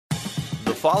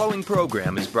following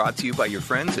program is brought to you by your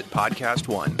friends at Podcast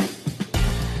One.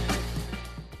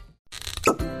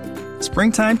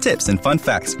 Springtime tips and fun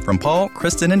facts from Paul,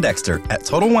 Kristen, and Dexter at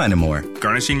Total Wine & More.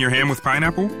 Garnishing your ham with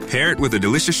pineapple? Pair it with a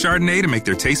delicious Chardonnay to make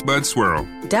their taste buds swirl.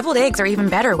 Deviled eggs are even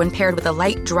better when paired with a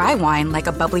light, dry wine like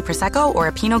a bubbly Prosecco or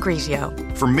a Pinot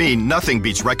Grigio. For me, nothing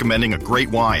beats recommending a great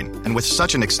wine. And with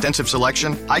such an extensive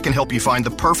selection, I can help you find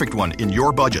the perfect one in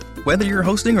your budget. Whether you're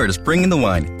hosting or just bringing the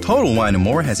wine, Total Wine &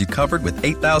 More has you covered with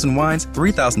 8,000 wines,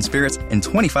 3,000 spirits, and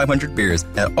 2,500 beers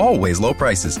at always low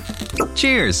prices.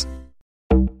 Cheers!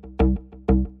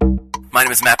 My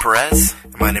name is Matt Perez.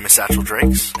 My name is Satchel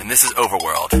Drakes. And this is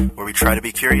Overworld, where we try to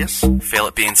be curious, fail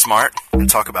at being smart, and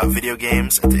talk about video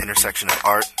games at the intersection of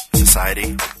art,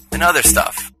 society, and other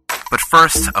stuff. But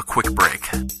first, a quick break.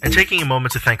 And taking a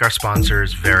moment to thank our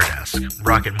sponsors, Veridesk,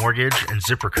 Rocket Mortgage, and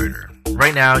ZipRecruiter.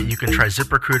 Right now, you can try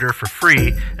ZipRecruiter for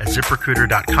free at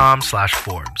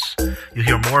ZipRecruiter.com/Forbes. You'll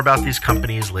hear more about these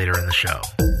companies later in the show.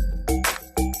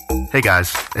 Hey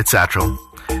guys, it's Satchel.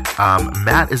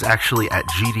 Matt is actually at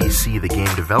GDC, the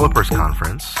Game Developers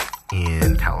Conference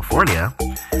in California,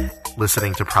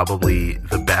 listening to probably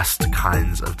the best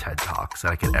kinds of TED Talks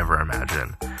that I could ever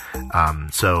imagine.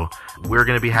 So we're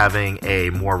going to be having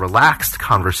a more relaxed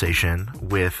conversation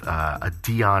with a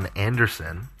Dion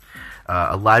Anderson,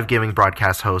 a live gaming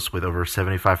broadcast host with over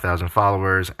 75,000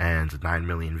 followers and 9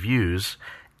 million views,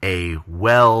 a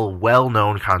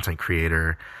well-known content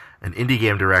creator, an indie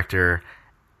game director,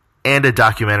 and a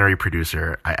documentary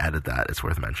producer. I added that. It's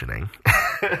worth mentioning.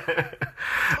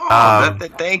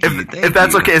 Thank you. If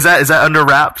that's okay, is that under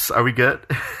wraps? Are we good?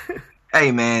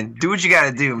 Hey, man, do what you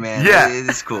gotta do, man. Yeah.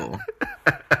 It's cool.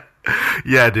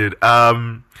 Yeah, dude.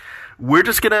 We're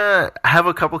just gonna have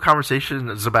a couple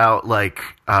conversations about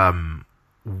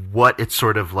what it's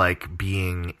sort of like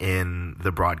being in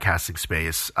the broadcasting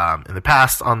space. In the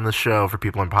past on the show, for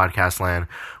people in podcast land,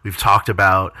 we've talked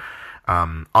about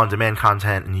on-demand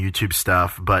content and YouTube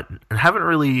stuff, but haven't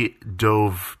really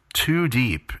dove too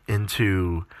deep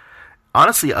into,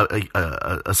 honestly,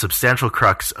 a substantial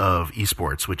crux of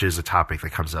esports, which is a topic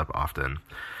that comes up often.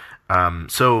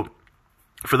 So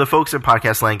for the folks in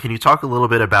podcast land, can you talk a little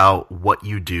bit about what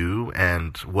you do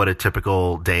and what a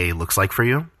typical day looks like for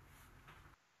you?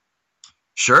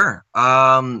 Sure.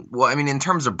 Well, I mean, in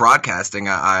terms of broadcasting,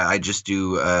 I just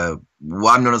do, I'm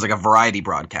known as like a variety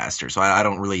broadcaster, so I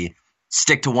don't really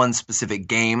stick to one specific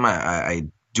game. I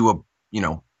do a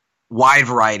wide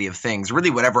variety of things, really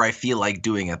whatever I feel like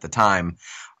doing at the time.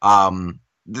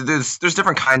 There's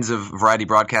different kinds of variety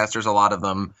broadcasters. A lot of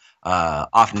them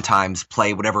oftentimes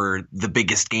play whatever the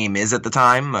biggest game is at the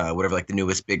time, whatever like the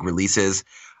newest big release is.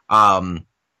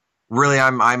 Really,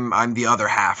 I'm the other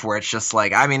half, where it's just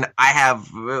like, I mean, I have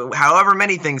however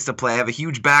many things to play. I have a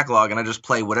huge backlog, and I just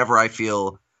play whatever I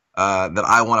feel that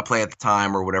I want to play at the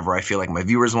time, or whatever I feel like my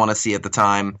viewers want to see at the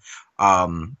time.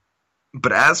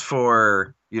 But as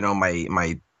for,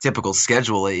 my typical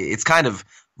schedule, it's kind of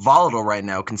volatile right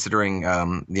now, considering,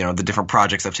 the different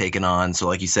projects I've taken on. So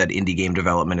like you said, indie game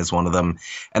development is one of them,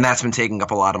 and that's been taking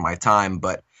up a lot of my time.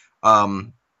 But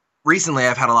recently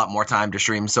I've had a lot more time to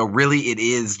stream. So really it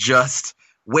is just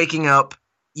waking up,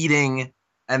 eating,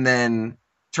 and then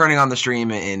turning on the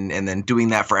stream and then doing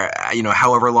that for,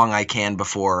 however long I can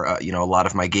before, a lot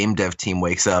of my game dev team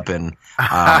wakes up and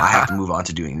I have to move on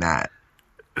to doing that.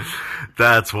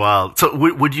 That's wild. So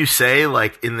would you say,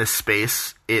 like, in this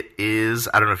space, it is,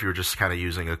 I don't know if you were just kind of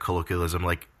using a colloquialism,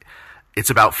 like, it's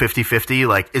about 50-50?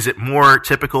 Like, is it more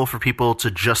typical for people to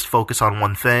just focus on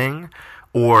one thing,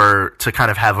 or to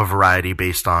kind of have a variety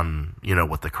based on,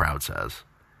 what the crowd says?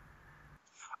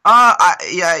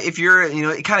 If you're,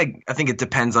 it kind of, I think it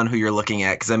depends on who you're looking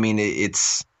at. Cause I mean,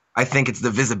 I think it's the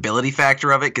visibility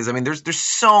factor of it. Cause I mean, there's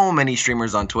so many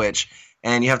streamers on Twitch,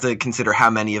 and you have to consider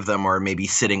how many of them are maybe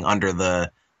sitting under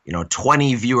the,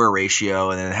 20 viewer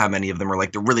ratio. And then how many of them are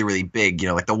like the really, really big,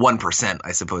 like the 1%,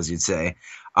 I suppose you'd say.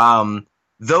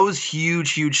 Those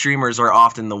huge streamers are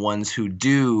often the ones who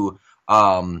do,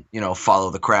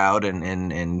 follow the crowd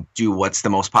and do what's the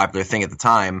most popular thing at the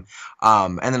time.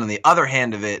 And then on the other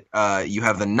hand of it, you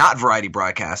have the not variety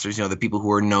broadcasters, the people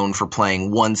who are known for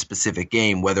playing one specific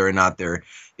game, whether or not they're,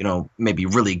 maybe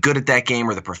really good at that game,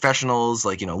 or the professionals,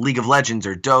 like, League of Legends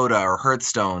or Dota or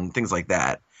Hearthstone, things like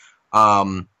that.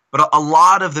 But a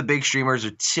lot of the big streamers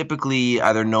are typically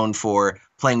either known for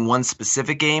playing one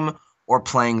specific game or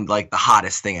playing like the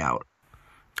hottest thing out.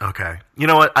 Okay. You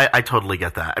know what? I totally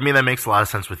get that. I mean, that makes a lot of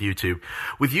sense with YouTube.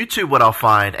 With YouTube, what I'll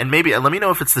find, and maybe let me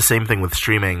know if it's the same thing with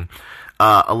streaming,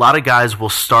 a lot of guys will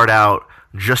start out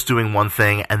just doing one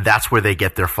thing, and that's where they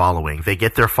get their following. They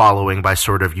get their following by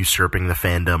sort of usurping the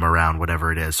fandom around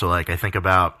whatever it is. So like I think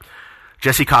about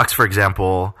Jesse Cox, for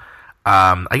example.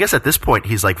 I guess at this point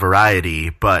he's like Variety,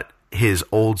 but his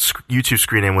old YouTube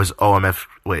screen name was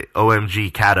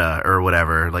OMG Kata or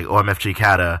whatever, like OMFG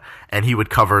Kata, and he would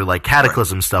cover like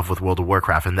Cataclysm stuff with World of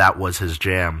Warcraft, and that was his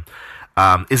jam.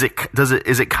 Is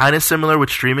it kind of similar with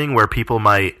streaming where people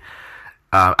might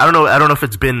I don't know if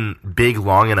it's been big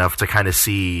long enough to kind of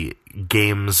see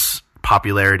games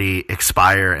popularity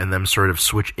expire and them sort of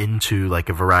switch into like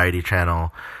a variety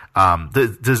channel.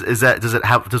 Does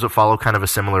it follow kind of a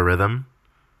similar rhythm?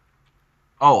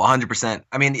 Oh, 100%.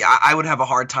 I mean, I would have a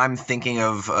hard time thinking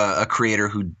of a creator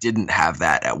who didn't have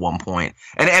that at one point.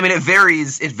 And I mean, it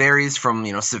varies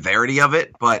from, severity of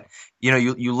it, but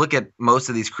you look at most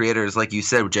of these creators, like you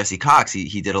said with Jesse Cox,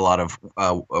 he did a lot of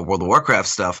World of Warcraft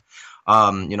stuff.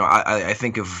 I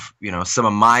think of, some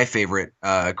of my favorite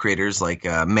creators like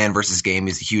Man vs. Game.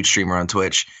 He's a huge streamer on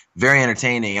Twitch, very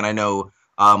entertaining. And I know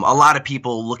a lot of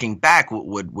people looking back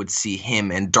would see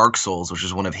him and Dark Souls, which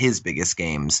is one of his biggest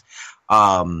games.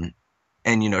 And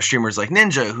streamers like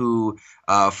Ninja, who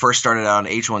first started out on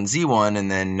H1Z1,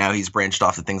 and then now he's branched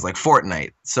off to things like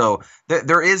Fortnite. So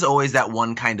there is always that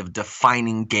one kind of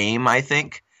defining game, I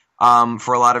think,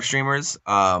 for a lot of streamers.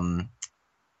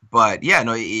 But yeah,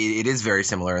 no, it is very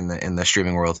similar in the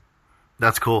streaming world.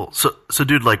 That's cool. So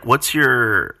dude, like, what's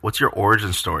your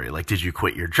origin story? Like, did you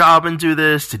quit your job and do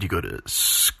this? Did you go to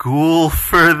school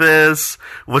for this?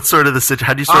 What's sort of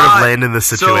how do you sort of land in this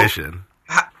situation?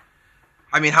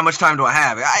 How much time do I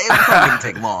have? It probably didn't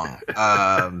take long.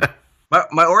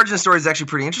 My origin story is actually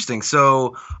pretty interesting.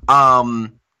 So,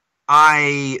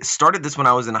 I started this when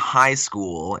I was in high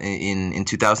school in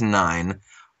 2009.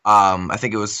 I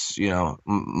think it was,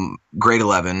 grade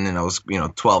 11, and I was,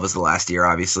 12 is the last year,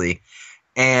 obviously.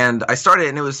 And I started,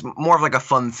 and it was more of like a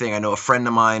fun thing. I know a friend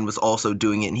of mine was also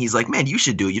doing it, and he's like, man, you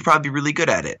should do it. You'd probably be really good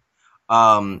at it.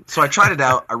 So I tried it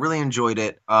out. I really enjoyed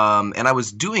it. And I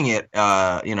was doing it,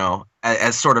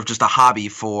 as sort of just a hobby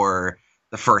for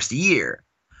the first year.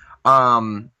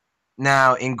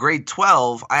 Now in grade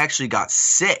 12, I actually got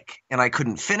sick and I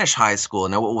couldn't finish high school.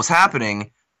 Now what was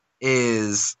happening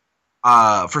is,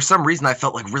 for some reason I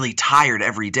felt like really tired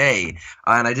every day,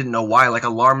 and I didn't know why. Like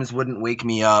alarms wouldn't wake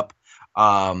me up.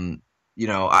 I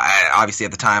obviously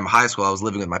at the time of high school, I was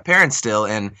living with my parents still,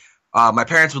 and my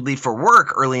parents would leave for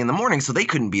work early in the morning, so they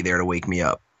couldn't be there to wake me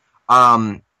up.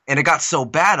 And it got so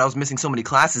bad, I was missing so many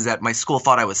classes that my school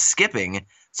thought I was skipping,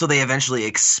 so they eventually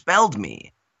expelled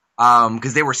me.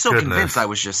 Because they were so convinced I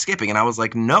was just skipping, and I was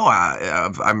like, no,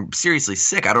 I'm seriously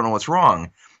sick. I don't know what's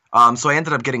wrong. So I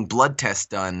ended up getting blood tests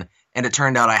done, and it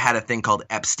turned out I had a thing called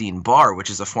Epstein-Barr, which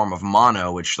is a form of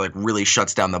mono, which like really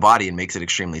shuts down the body and makes it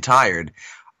extremely tired.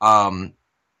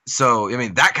 So, I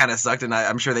mean, that kind of sucked, and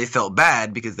I'm sure they felt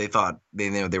bad because they thought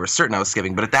they were certain I was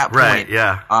skipping. But at that point,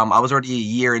 I was already a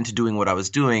year into doing what I was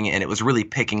doing, and it was really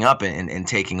picking up and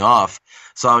taking off.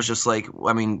 So I was just like,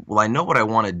 I know what I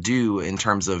want to do in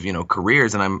terms of,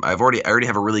 careers, and I already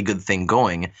have a really good thing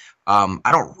going. I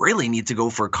don't really need to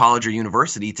go for college or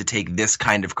university to take this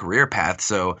kind of career path.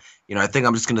 So, I think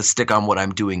I'm just going to stick on what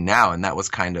I'm doing now, and that was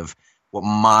kind of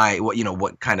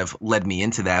what kind of led me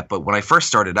into that. But when I first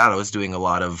started out, I was doing a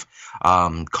lot of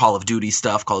Call of Duty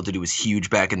stuff. Call of Duty was huge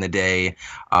back in the day,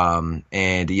 and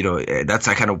that's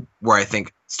kind of where I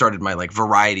think started my like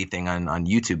variety thing on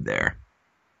YouTube there.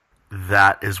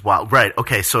 That is wild, right?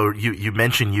 Okay, so you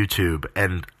mentioned YouTube,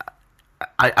 and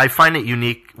I find it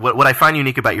unique. What I find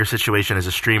unique about your situation as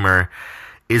a streamer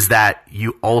is that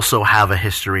you also have a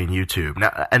history in YouTube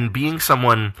now, and being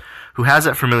someone who has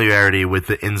that familiarity with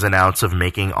the ins and outs of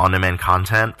making on-demand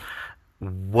content,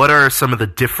 what are some of the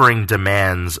differing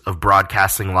demands of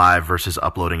broadcasting live versus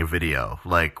uploading a video?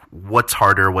 Like, what's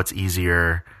harder? What's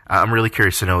easier? I'm really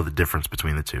curious to know the difference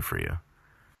between the two for you.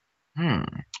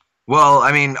 Well,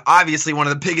 obviously one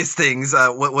of the biggest things,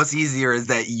 what's easier is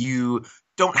that you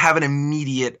don't have an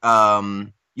immediate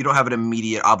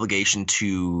obligation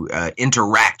to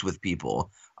interact with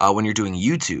people when you're doing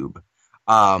YouTube.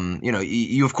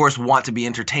 You of course want to be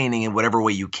entertaining in whatever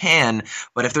way you can,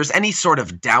 but if there's any sort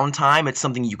of downtime, it's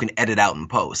something you can edit out and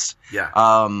post.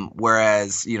 Yeah.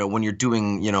 Whereas, when you're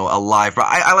doing, a live,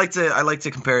 I like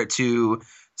to compare it to,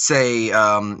 say,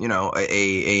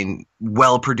 a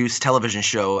well-produced television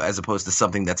show as opposed to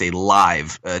something that's a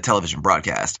live television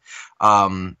broadcast.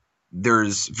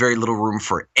 There's very little room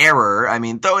for error.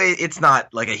 Though it's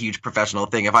not like a huge professional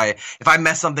thing. If I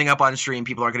mess something up on stream,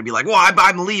 people aren't going to be like, "Well,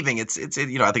 I'm leaving." It's I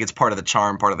think it's part of the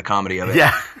charm, part of the comedy of it.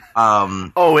 Yeah.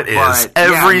 It is.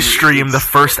 Every stream, the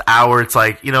first hour, it's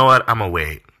like, you know what? I'm gonna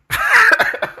wait.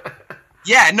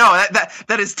 Yeah, no,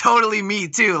 that is totally me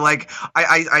too. Like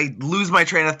I lose my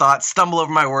train of thought, stumble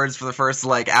over my words for the first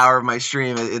like hour of my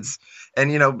stream. It's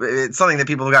something that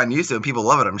people have gotten used to, and people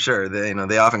love it. I'm sure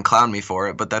they often clown me for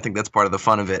it, but I think that's part of the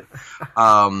fun of it.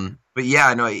 But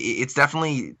yeah, no, it's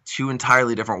definitely two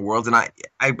entirely different worlds, and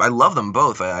I love them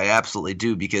both. I absolutely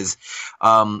do, because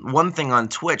one thing on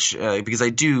Twitch, because I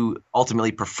do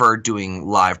ultimately prefer doing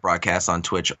live broadcasts on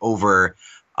Twitch over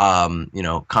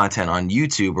content on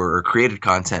YouTube or created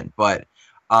content, but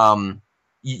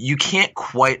you can't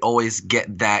quite always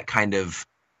get that kind of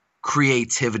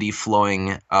creativity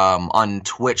flowing on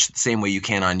Twitch the same way you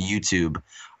can on YouTube.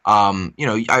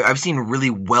 I've seen really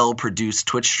well produced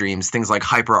Twitch streams, things like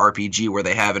Hyper RPG, where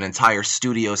they have an entire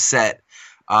studio set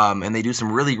and they do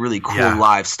some really, really cool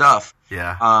live stuff.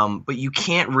 Yeah. But you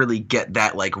can't really get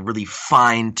that like really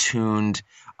fine tuned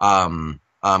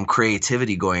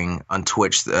creativity going on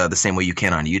Twitch the same way you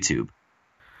can on YouTube.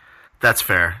 That's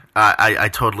fair. I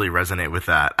totally resonate with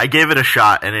that. I gave it a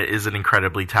shot, and it is an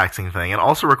incredibly taxing thing. It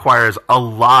also requires a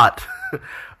lot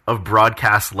of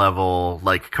broadcast level,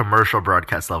 like commercial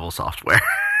broadcast level software.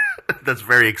 That's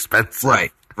very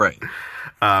expensive. Right.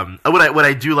 What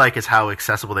I do like is how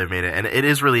accessible they've made it, and it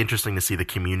is really interesting to see the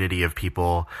community of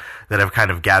people that have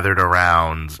kind of gathered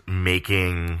around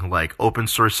making like open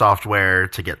source software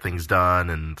to get things done,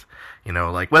 and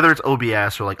like whether it's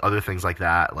OBS or like other things like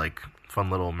that, like fun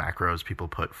little macros people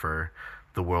put for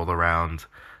the world around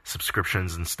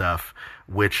subscriptions and stuff.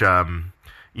 Which I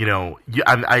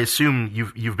assume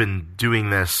you've been doing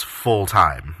this full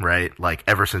time, right? Like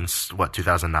ever since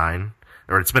 2009.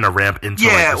 Or it's been a ramp into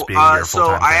like this being your full-time so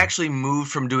thing. I actually moved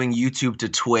from doing YouTube to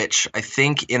Twitch, I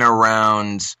think in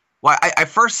around I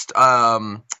first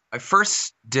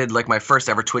did like my first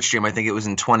ever Twitch stream, I think it was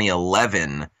in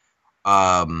 2011.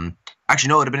 Actually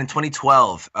no, it would have been in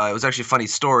 2012. It was actually a funny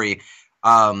story.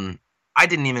 I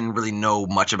didn't even really know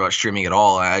much about streaming at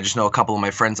all. I just know a couple of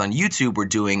my friends on YouTube were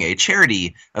doing a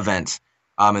charity event,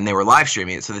 and they were live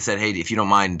streaming it. So they said, "Hey, if you don't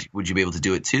mind, would you be able to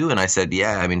do it too?" And I said,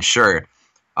 "Yeah, I mean, sure."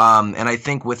 And I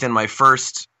think within my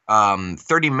first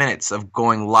 30 minutes of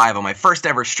going live on my first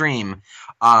ever stream,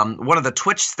 one of the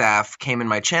Twitch staff came in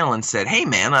my channel and said, "Hey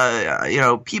man,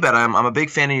 P-Bet, I'm a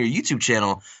big fan of your YouTube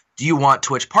channel. Do you want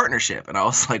Twitch partnership?" And I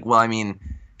was like, "Well, I mean,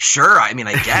 sure. I mean,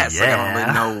 I guess. Yeah. Like,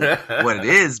 I don't really know what it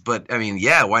is, but I mean,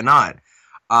 yeah, why not?"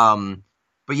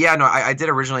 But yeah, no, I did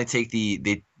originally take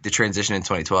the transition in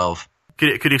 2012.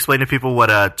 Could you explain to people what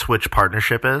a Twitch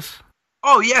partnership is?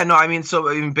 Oh yeah, no, I mean,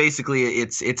 basically,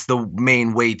 it's the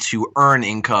main way to earn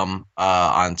income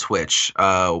on Twitch.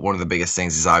 One of the biggest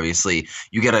things is obviously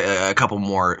you get a couple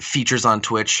more features on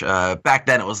Twitch. Back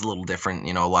then, it was a little different.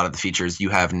 A lot of the features you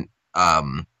have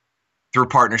through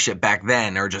partnership back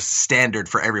then are just standard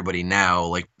for everybody now,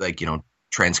 like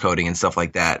transcoding and stuff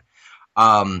like that.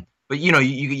 But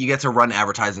you get to run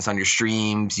advertisements on your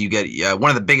streams. You get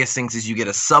one of the biggest things is you get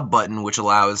a sub button, which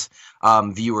allows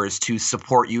viewers to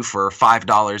support you for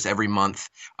 $5 every month,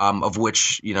 of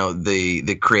which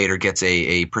the creator gets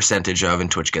a percentage of, and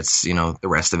Twitch gets the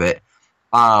rest of it.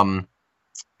 And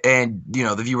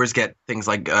the viewers get things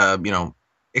like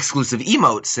exclusive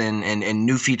emotes and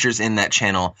new features in that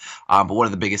channel. But one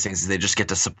of the biggest things is they just get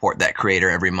to support that creator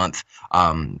every month,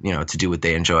 to do what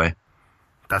they enjoy.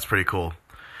 That's pretty cool.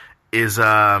 Is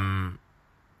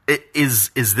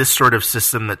this sort of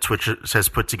system that Twitch has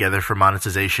put together for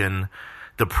monetization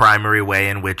the primary way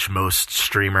in which most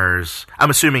streamers? I'm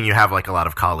assuming you have like a lot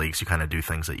of colleagues who kind of do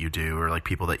things that you do, or like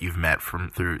people that you've met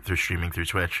through streaming through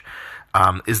Twitch.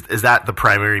 Is that the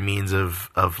primary means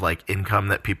of like income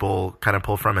that people kind of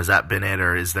pull from? Has that been it,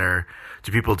 or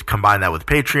do people combine that with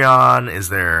Patreon? Is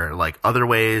there like other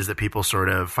ways that people sort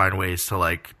of find ways to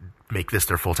like make this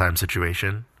their full-time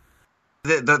situation?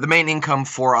 The main income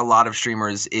for a lot of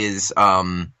streamers is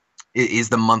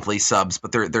the monthly subs,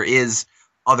 but there is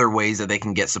other ways that they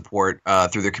can get support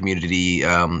through their community,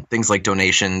 things like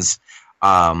donations,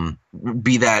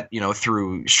 be that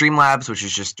through Streamlabs, which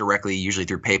is just directly usually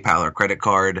through PayPal or credit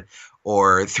card,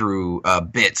 or through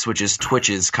Bits, which is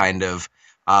Twitch's kind of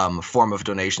form of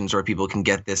donations, where people can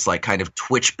get this like kind of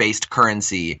Twitch-based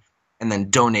currency and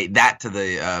then donate that to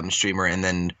the streamer, and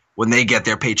then when they get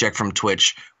their paycheck from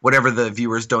Twitch, whatever the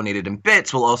viewers donated in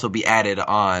bits will also be added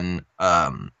on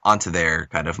onto their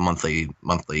kind of monthly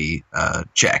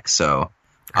check. So,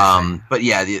 but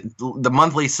yeah, the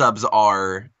monthly subs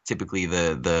are typically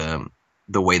the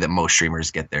way that most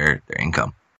streamers get their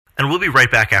income. And we'll be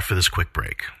right back after this quick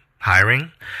break.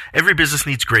 Hiring? Every business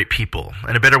needs great people,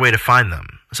 and a better way to find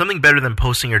them. Something better than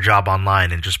posting your job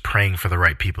online and just praying for the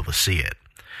right people to see it.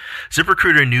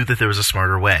 ZipRecruiter knew that there was a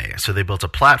smarter way, so they built a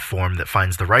platform that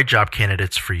finds the right job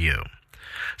candidates for you.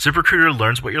 ZipRecruiter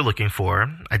learns what you're looking for,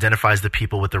 identifies the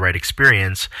people with the right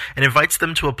experience, and invites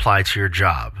them to apply to your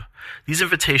job. These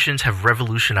invitations have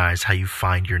revolutionized how you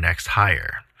find your next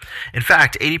hire. In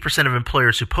fact, 80% of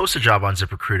employers who post a job on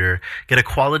ZipRecruiter get a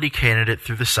quality candidate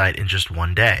through the site in just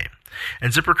one day.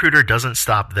 And ZipRecruiter doesn't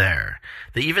stop there.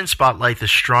 They even spotlight the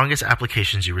strongest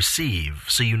applications you receive,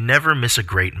 so you never miss a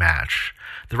great match.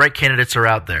 The right candidates are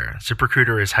out there.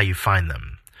 ZipRecruiter is how you find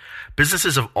them.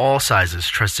 Businesses of all sizes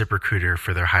trust ZipRecruiter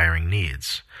for their hiring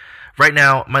needs. Right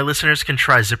now, my listeners can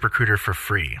try ZipRecruiter for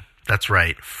free. That's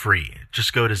right, free.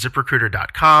 Just go to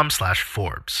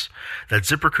ZipRecruiter.com/Forbes.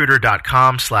 That's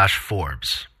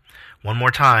ZipRecruiter.com/Forbes. One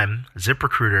more time,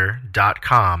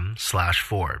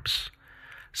 ZipRecruiter.com/Forbes.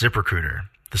 ZipRecruiter,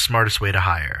 the smartest way to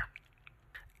hire.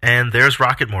 And there's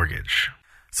Rocket Mortgage.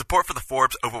 Support for the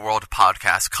Forbes Overworld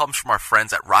podcast comes from our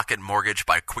friends at Rocket Mortgage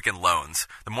by Quicken Loans,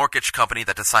 the mortgage company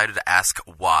that decided to ask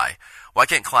why. Why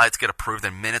can't clients get approved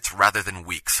in minutes rather than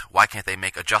weeks? Why can't they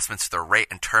make adjustments to their rate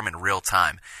and term in real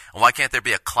time? And why can't there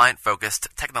be a client-focused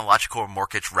technological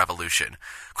mortgage revolution?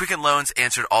 Quicken Loans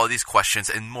answered all of these questions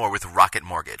and more with Rocket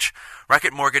Mortgage.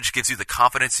 Rocket Mortgage gives you the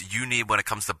confidence you need when it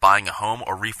comes to buying a home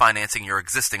or refinancing your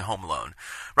existing home loan.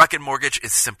 Rocket Mortgage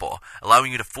is simple,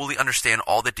 allowing you to fully understand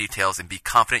all the details and be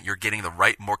confident you're getting the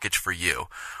right mortgage for you.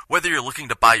 Whether you're looking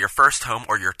to buy your first home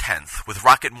or your 10th, with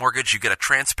Rocket Mortgage you get a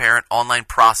transparent online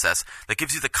process that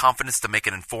gives you the confidence to make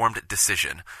an informed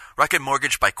decision. Rocket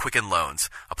Mortgage by Quicken Loans.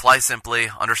 Apply simply,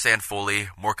 understand fully,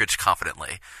 mortgage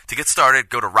confidently. To get started,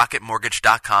 go to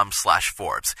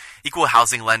rocketmortgage.com/Forbes. Equal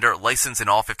housing lender, licensed in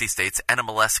all 50 states,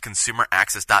 NMLS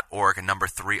consumeraccess.org, number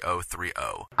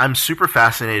 3030. I'm super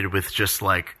fascinated with just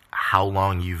like how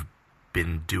long you've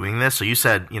been doing this. So you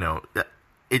said,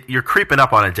 you're creeping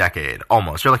up on a decade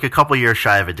almost. You're like a couple years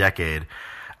shy of a decade.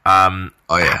 Oh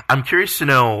yeah. I'm curious to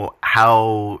know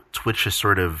how Twitch has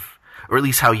sort of, or at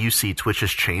least how you see Twitch has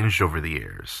changed over the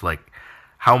years. Like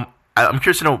I'm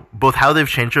curious to know both how they've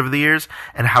changed over the years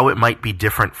and how it might be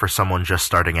different for someone just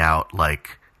starting out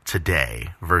like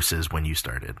today versus when you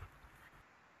started.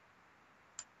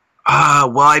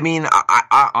 Well, I mean,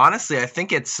 I honestly, I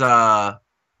think it's, I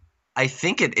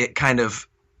think it kind of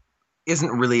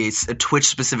isn't really a Twitch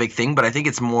specific thing, but I think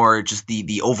it's more just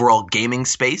the overall gaming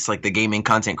space, like the gaming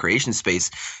content creation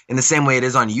space, in the same way it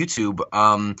is on YouTube.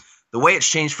 The way it's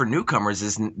changed for newcomers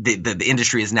is the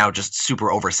industry is now just super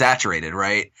oversaturated,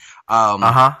 right?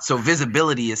 So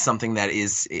visibility is something that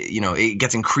is, it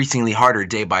gets increasingly harder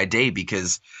day by day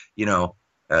because,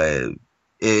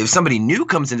 if somebody new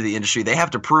comes into the industry, they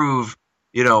have to prove,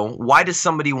 why does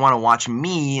somebody want to watch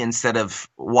me instead of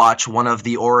watch one of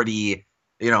the already,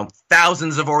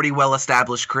 thousands of already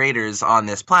well-established creators on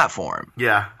this platform?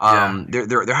 Yeah.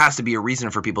 There has to be a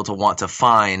reason for people to want to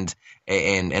find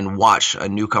and watch a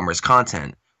newcomer's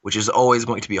content, which is always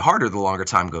going to be harder the longer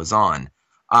time goes on.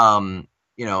 Also,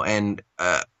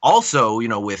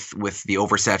 with the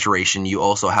oversaturation, you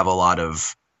also have a lot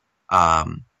of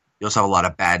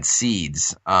bad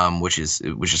seeds, which is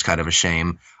kind of a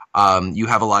shame. You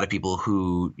have a lot of people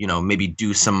who, maybe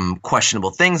do some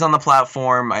questionable things on the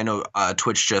platform. I know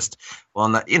Twitch just,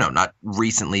 not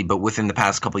recently, but within the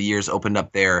past couple of years opened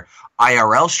up their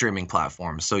IRL streaming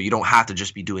platform. So you don't have to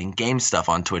just be doing game stuff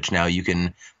on Twitch now. You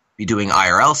can be doing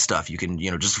IRL stuff. You can,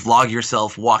 just vlog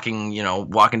yourself walking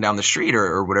down the street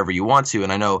or whatever you want to.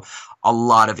 And I know a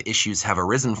lot of issues have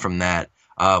arisen from that.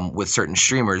 With certain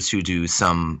streamers who do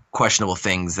some questionable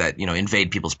things that,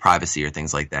 invade people's privacy or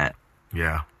things like that.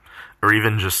 Yeah. Or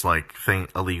even just like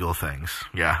illegal things.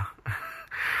 Yeah.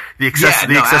 The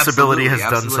accessibility has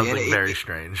done something very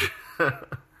strange.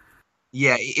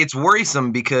 Yeah, it's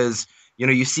worrisome because,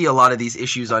 you see a lot of these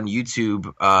issues on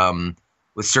YouTube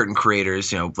with certain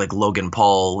creators, like Logan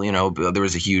Paul, there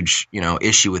was a huge,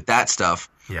 issue with that stuff.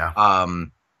 Yeah.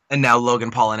 And now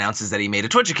Logan Paul announces that he made a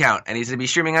Twitch account and he's going to be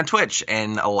streaming on Twitch.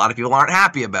 And a lot of people aren't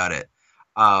happy about it.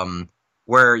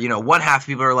 Where, one half of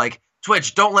people are like,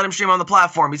 Twitch, don't let him stream on the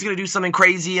platform. He's going to do something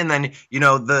crazy. And then,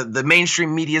 the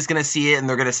mainstream media is going to see it and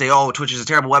they're going to say, oh, Twitch is a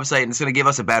terrible website and it's going to give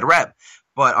us a bad rep.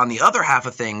 But on the other half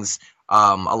of things,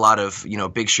 a lot of,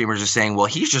 big streamers are saying, well,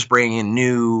 he's just bringing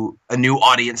in a new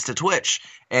audience to Twitch.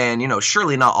 And,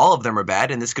 surely not all of them are bad.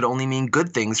 And this could only mean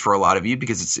good things for a lot of you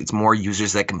because it's more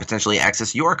users that can potentially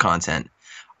access your content.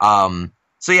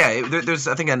 So, yeah, there's,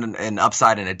 I think, an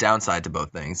upside and a downside to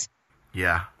both things.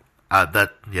 Yeah.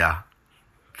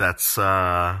 That's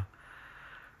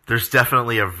there's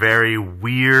definitely a very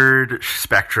weird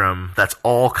spectrum that's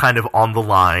all kind of on the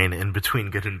line in between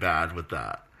good and bad with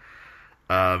that.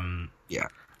 Yeah.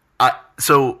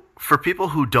 So for people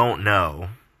who don't know,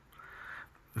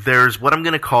 there's what I'm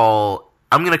going to call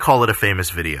it a famous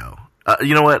video.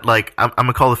 You know what? Like, I'm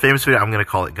gonna call the famous video. I'm gonna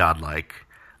call it Godlike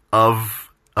of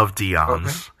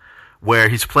Dion's, where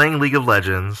he's playing League of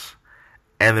Legends,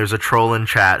 and there's a troll in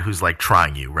chat who's like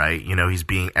trying you, right? You know, he's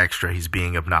being extra, he's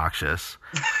being obnoxious.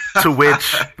 To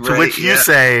which you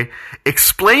say,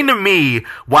 explain to me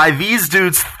why these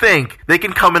dudes think they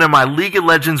can come into my League of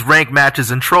Legends rank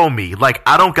matches and troll me like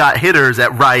I don't got hitters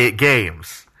at Riot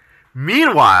Games.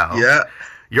 Meanwhile,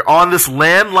 you're on this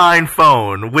landline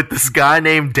phone with this guy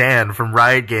named Dan from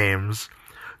Riot Games.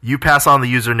 You pass on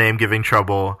the username giving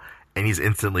trouble, and he's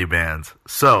instantly banned.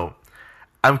 So,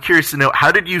 I'm curious to know,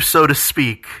 how did you, so to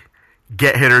speak,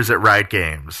 get hitters at Riot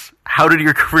Games? How did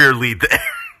your career lead there?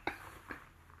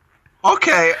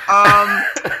 Okay,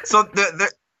 so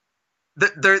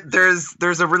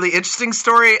there's a really interesting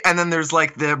story, and then there's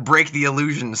like the break the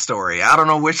illusion story. I don't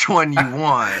know which one you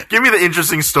want. Give me the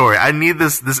interesting story. I need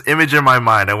this image in my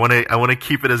mind. I want to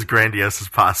keep it as grandiose as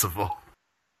possible.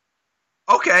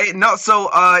 Okay, no, so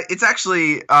it's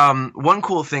actually one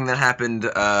cool thing that happened.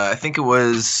 I think it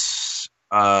was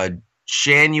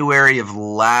January of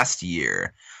last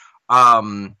year.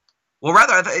 Well,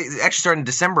 rather, it actually started in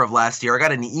December of last year. I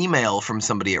got an email from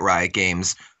somebody at Riot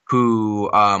Games who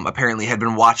apparently had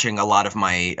been watching a lot of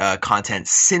my content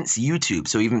since YouTube,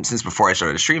 so even since before I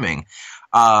started streaming.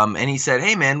 And he said,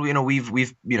 "Hey, man, you know, we've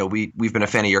been a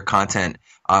fan of your content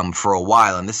for a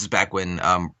while, and this is back when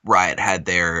Riot had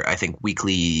their, I think,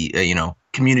 weekly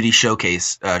community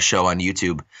showcase show on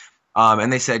YouTube."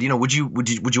 And they said, would you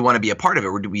want to be a part of it?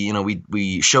 Or do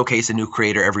we showcase a new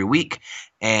creator every week,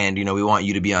 and we want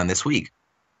you to be on this week.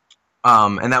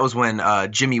 And that was when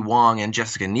Jimmy Wong and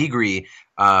Jessica Nigri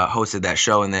hosted that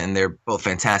show, and they're both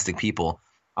fantastic people.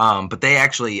 But they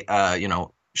actually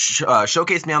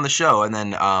showcased me on the show, and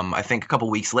then I think a couple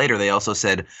weeks later they also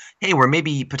said, "Hey, we're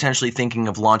maybe potentially thinking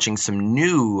of launching some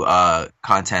new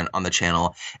content on the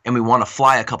channel, and we want to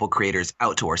fly a couple creators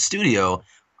out to our studio."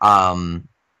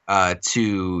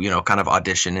 To kind of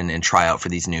audition and try out for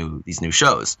these new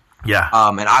shows. Yeah.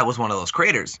 And I was one of those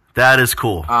creators. That is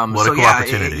cool. What a cool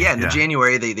opportunity. In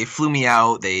January they flew me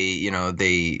out. They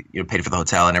paid for the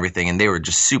hotel and everything, and they were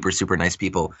just super, super nice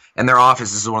people. And their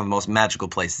office is one of the most magical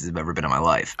places I've ever been in my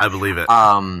life. I believe it.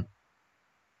 And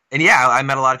yeah, I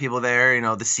met a lot of people there.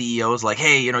 The CEO's like,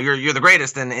 "Hey, you're the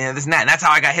greatest," and this and that. And that's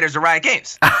how I got hitters to Riot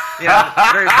Games.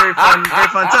 Very, very fun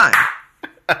time.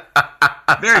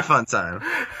 Very fun time.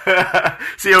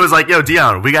 CEO was like, "Yo,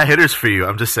 Dion, we got hitters for you."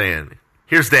 I'm just saying.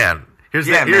 Here's Dan. Here's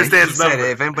Dan's number.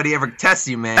 Said, if anybody ever tests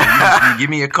you, man, you give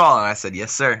me a call. And I said,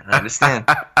 "Yes, sir. I understand."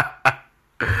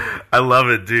 I love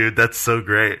it, dude. That's so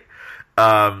great.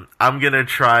 I'm gonna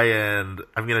try and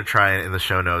in the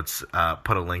show notes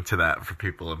put a link to that for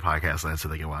people in podcast land so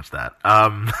they can watch that.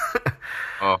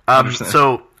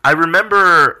 So I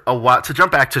remember a while to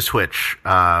jump back to Twitch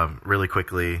really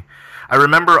quickly. I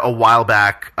remember a while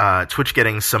back Twitch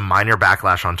getting some minor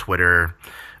backlash on Twitter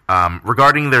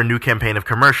regarding their new campaign of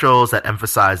commercials that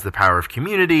emphasize the power of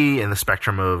community and the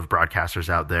spectrum of broadcasters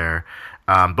out there,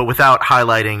 but without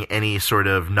highlighting any sort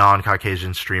of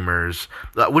non-Caucasian streamers,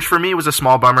 which for me was a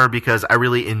small bummer because I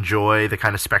really enjoy the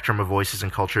kind of spectrum of voices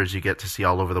and cultures you get to see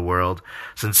all over the world,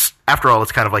 since after all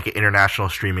it's kind of like an international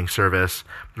streaming service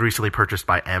recently purchased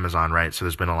by Amazon, right? So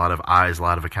there's been a lot of eyes, a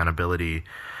lot of accountability.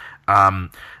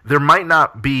 There might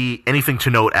not be anything to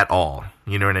note at all.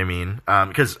 You know what I mean?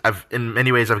 Because in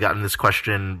many ways I've gotten this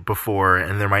question before,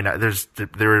 and there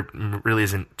really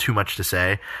isn't too much to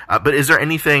say. But is there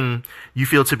anything you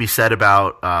feel to be said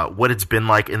about what it's been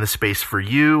like in the space for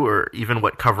you, or even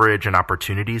what coverage and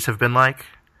opportunities have been like?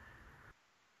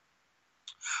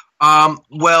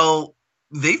 Well,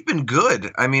 they've been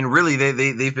good. I mean, really,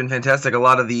 they've been fantastic. A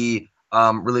lot of the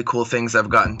really cool things I've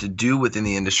gotten to do within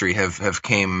the industry have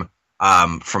came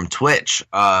from Twitch.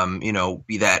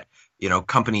 Be that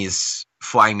companies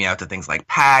flying me out to things like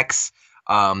PAX,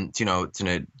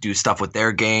 to do stuff with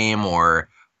their game, or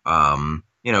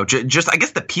just I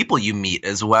guess the people you meet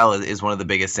as well is one of the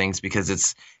biggest things, because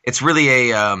it's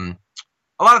really a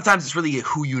lot of times it's really a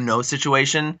who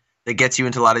situation that gets you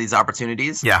into a lot of these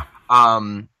opportunities. Yeah.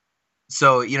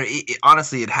 So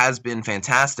honestly, it has been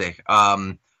fantastic.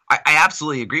 I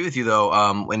absolutely agree with you,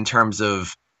 though, in terms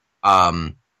of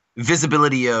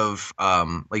visibility of,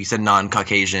 like you said,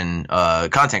 non-Caucasian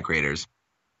content creators.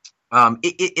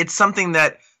 It's something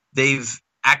that they've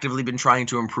actively been trying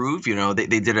to improve.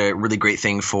 They did a really great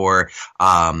thing for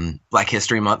Black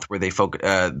History Month, where they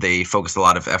focused a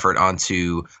lot of effort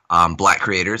onto Black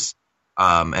creators,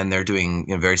 and they're doing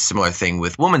a very similar thing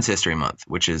with Women's History Month,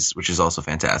 which is also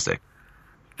fantastic.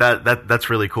 That's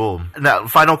really cool. Now,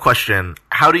 final question: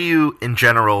 how do you, in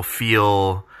general,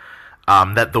 feel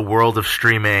that the world of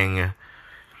streaming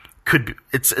could be,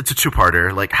 it's a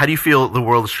two-parter. Like, how do you feel the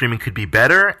world of streaming could be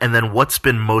better? And then what's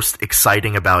been most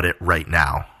exciting about it right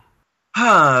now?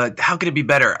 How could it be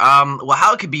better? Well,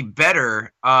 how it could be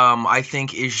better, I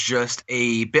think, is just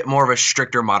a bit more of a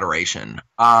stricter moderation,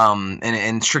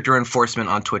 and stricter enforcement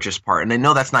on Twitch's part. And I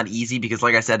know that's not easy because,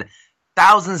 like I said,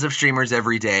 thousands of streamers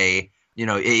every day. You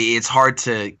know, it's hard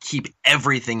to keep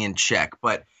everything in check.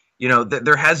 But, you know,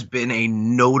 there has been a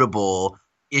notable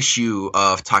issue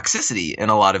of toxicity in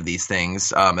a lot of these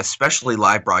things, especially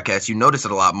live broadcasts. You notice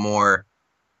it a lot more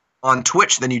on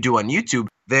Twitch than you do on YouTube.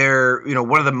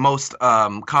 One of the most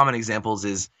common examples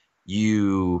is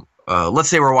let's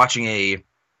say we're watching a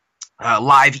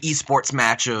live esports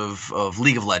match of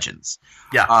League of Legends.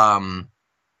 Yeah.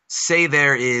 Say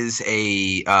there is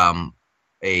a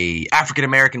African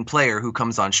American player who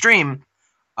comes on stream.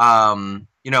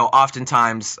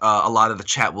 Oftentimes a lot of the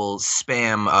chat will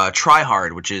spam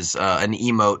tryhard, which is an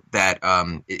emote that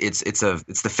it's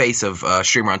the face of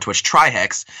streamer on Twitch,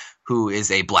 Trihex, who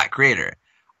is a black creator.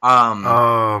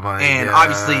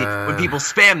 Obviously, when people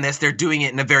spam this, they're doing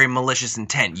it in a very malicious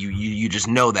intent. You just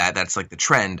know that's like the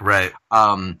trend, right?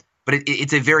 But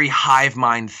it's a very hive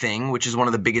mind thing, which is one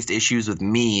of the biggest issues with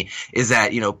me, is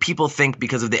that, people think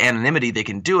because of the anonymity they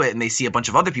can do it, and they see a bunch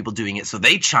of other people doing it, so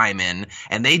they chime in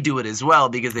and they do it as well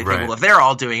because they think, well, if they're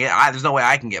all doing it, there's no way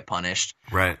I can get punished.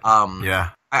 Right. Yeah.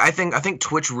 I think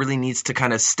Twitch really needs to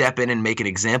kind of step in and make an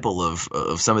example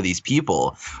of some of these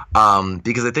people,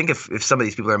 because I think if some of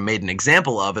these people are made an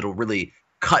example of, it'll really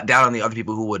cut down on the other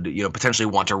people who would potentially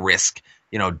want to risk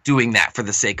doing that for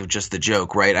the sake of just the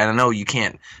joke, right? And I know you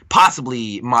can't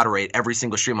possibly moderate every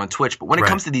single stream on Twitch, but when it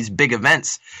comes to these big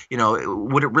events,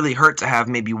 would it really hurt to have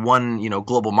maybe one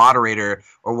global moderator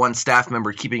or one staff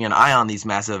member keeping an eye on these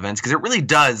massive events? Because it really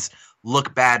does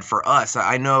look bad for us.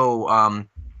 I know.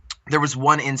 There was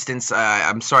one instance,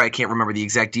 I'm sorry I can't remember the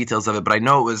exact details of it, but I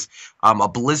know it was a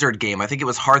Blizzard game. I think it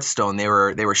was Hearthstone. They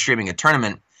were streaming a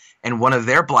tournament, and one of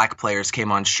their black players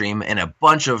came on stream, and a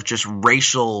bunch of just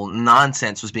racial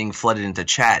nonsense was being flooded into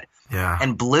chat. Yeah.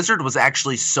 And Blizzard was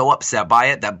actually so upset by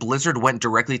it that Blizzard went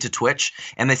directly to Twitch,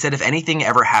 and they said if anything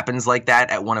ever happens like that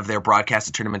at one of their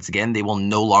broadcasted tournaments again, they will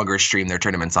no longer stream their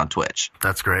tournaments on Twitch.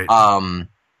 That's great.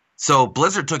 So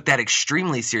Blizzard took that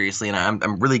extremely seriously, and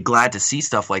I'm really glad to see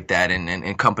stuff like that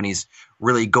and companies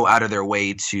really go out of their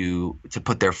way to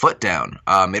put their foot down.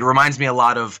 It reminds me a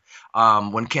lot of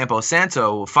when Campo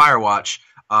Santo, Firewatch,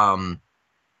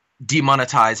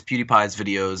 demonetized PewDiePie's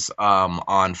videos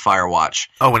on Firewatch.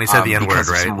 Oh, when he said the N-word,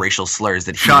 right? Some racial slurs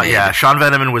that he made. Yeah, Sean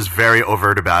Veneman was very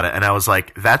overt about it, and I was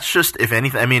like, that's just, if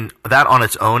anything, I mean, that on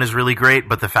its own is really great,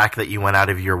 but the fact that you went out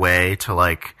of your way to,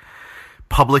 like,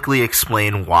 publicly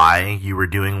explain why you were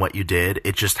doing what you did,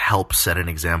 it just helps set an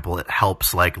example. It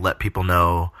helps, like, let people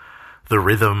know the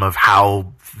rhythm of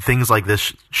how things like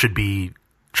this should be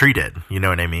treated. You know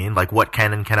what I mean? Like, what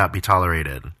can and cannot be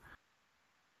tolerated.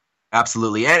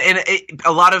 Absolutely. And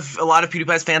a lot of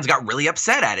PewDiePie's fans got really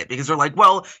upset at it because they're like,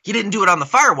 well, he didn't do it on the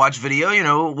Firewatch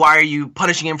video, why are you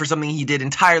punishing him for something he did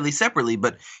entirely separately?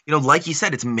 But, like you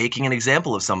said, it's making an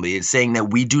example of somebody. It's saying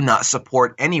that we do not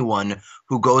support anyone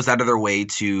who goes out of their way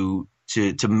to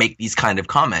make these kind of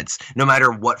comments, no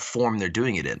matter what form they're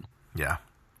doing it in. Yeah.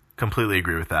 Completely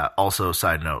agree with that. Also,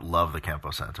 side note, love the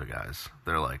Campo Santo guys.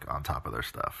 They're, like, on top of their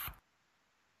stuff.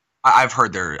 I've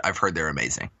heard they're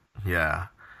amazing. Yeah.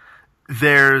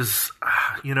 There's,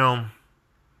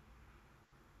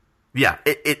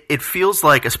 it feels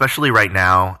like, especially right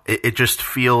now, it just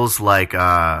feels like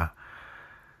in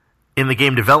the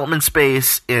game development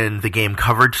space, in the game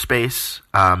coverage space,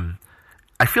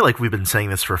 I feel like we've been saying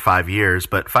this for 5 years,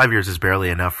 but 5 years is barely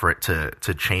enough for it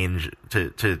to change,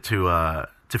 to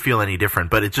feel any different.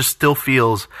 But it just still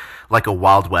feels like a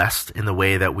Wild West in the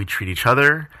way that we treat each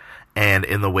other and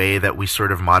in the way that we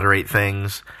sort of moderate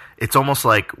things. It's almost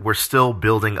like we're still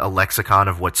building a lexicon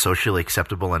of what's socially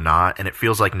acceptable and not. And it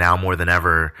feels like now more than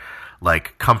ever,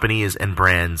 like, companies and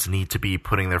brands need to be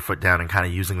putting their foot down and kind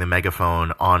of using the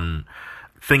megaphone on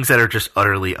things that are just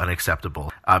utterly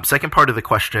unacceptable. Second part of the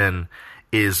question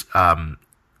is,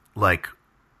 like,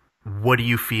 what do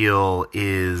you feel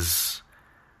is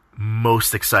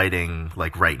most exciting,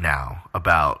 like, right now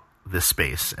about this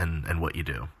space and what you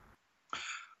do?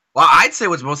 Well, I'd say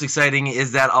what's most exciting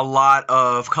is that a lot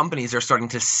of companies are starting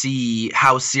to see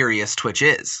how serious Twitch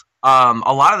is. A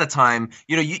lot of the time,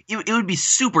 it would be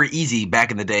super easy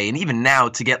back in the day, and even now,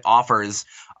 to get offers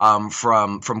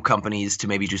from companies to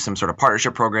maybe do some sort of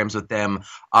partnership programs with them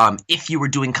if you were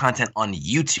doing content on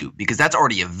YouTube, because that's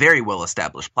already a very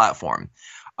well-established platform.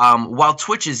 While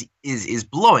Twitch is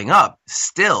blowing up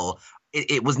still,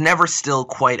 it was never still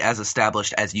quite as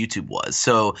established as YouTube was.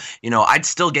 So, I'd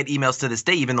still get emails to this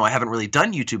day, even though I haven't really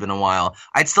done YouTube in a while.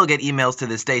 I'd still get emails to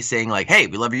this day saying like, hey,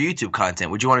 we love your YouTube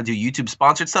content. Would you want to do YouTube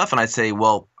sponsored stuff? And I'd say,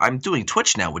 well, I'm doing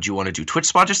Twitch now. Would you want to do Twitch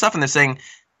sponsored stuff? And they're saying,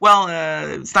 well,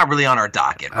 it's not really on our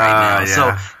docket right now. Yeah.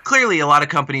 So clearly a lot of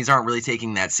companies aren't really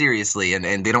taking that seriously, and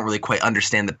they don't really quite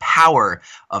understand the power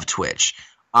of Twitch.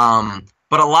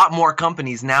 But a lot more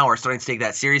companies now are starting to take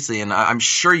that seriously, and I'm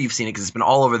sure you've seen it because it's been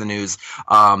all over the news.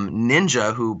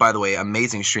 Ninja, who, by the way,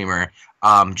 amazing streamer,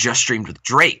 just streamed with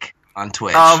Drake on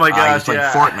Twitch. Oh my gosh, he was playing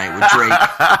Fortnite with Drake.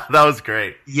 That was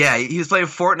great. Yeah, he was playing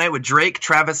Fortnite with Drake,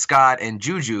 Travis Scott, and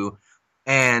Juju,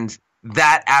 and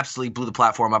that absolutely blew the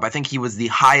platform up. I think he was the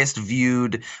highest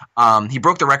viewed. He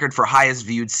broke the record for highest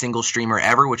viewed single streamer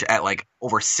ever, which at like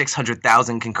over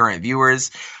 600,000 concurrent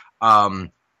viewers.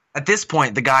 At this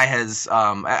point, the guy has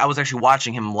I was actually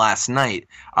watching him last night.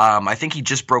 I think he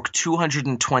just broke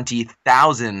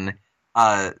 220,000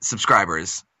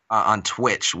 subscribers on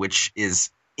Twitch, which is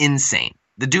insane.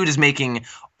 The dude is making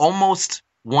almost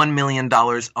 $1 million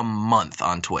a month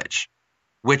on Twitch,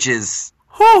 which is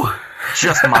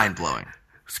just mind-blowing.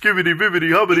 Skibbity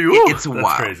bibbity hubbity. It's wild.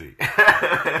 That's crazy.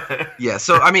 Yeah,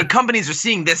 so I mean, companies are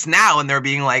seeing this now and they're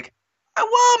being like,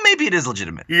 well, maybe it is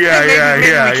legitimate.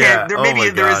 Maybe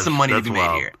there is some money to be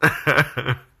made here.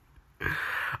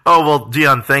 Oh, well,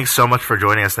 Dion, thanks so much for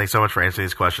joining us. Thanks so much for answering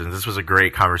these questions. This was a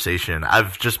great conversation.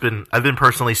 I've been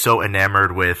personally so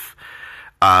enamored with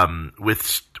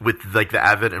like the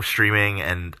advent of streaming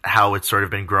and how it's sort of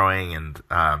been growing. And,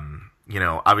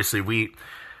 obviously we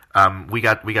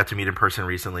got to meet in person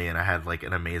recently, and I had like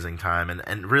an amazing time,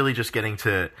 and really just getting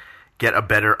to get a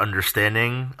better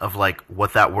understanding of like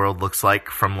what that world looks like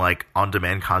from like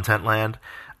on-demand content land.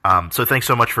 So thanks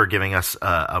so much for giving us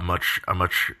a much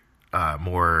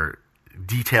more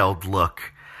detailed look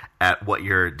at what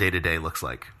your day-to-day looks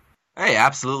like. Hey,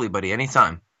 absolutely, buddy.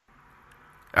 Anytime.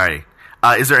 All right.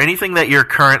 Is there anything that you're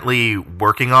currently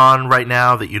working on right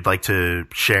now that you'd like to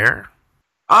share?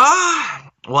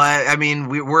 Well, I mean,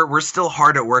 we're still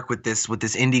hard at work with this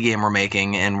indie game we're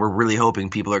making, and we're really hoping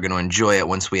people are going to enjoy it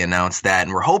once we announce that,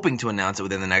 and we're hoping to announce it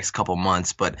within the next couple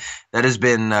months. But that has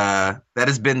been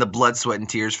the blood, sweat, and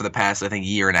tears for the past, I think,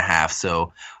 year and a half.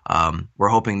 So we're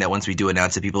hoping that once we do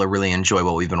announce it, people will really enjoy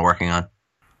what we've been working on.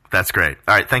 That's great.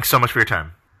 All right, thanks so much for your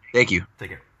time. Thank you. Take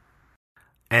care.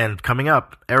 And coming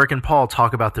up, Eric and Paul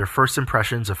talk about their first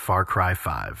impressions of Far Cry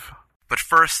 5. But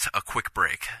first, a quick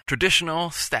break.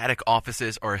 Traditional, static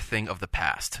offices are a thing of the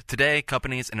past. Today,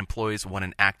 companies and employees want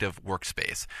an active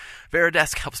workspace.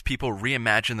 Veridesk helps people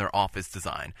reimagine their office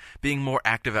design. Being more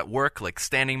active at work, like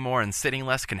standing more and sitting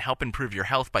less, can help improve your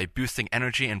health by boosting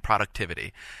energy and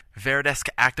productivity. Veridesk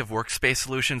active workspace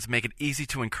solutions make it easy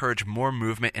to encourage more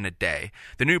movement in a day.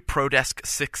 The new ProDesk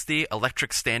 60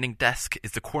 electric standing desk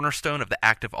is the cornerstone of the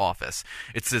active office.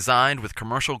 It's designed with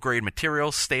commercial-grade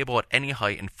materials, stable at any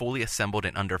height, and fully assembled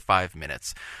in under 5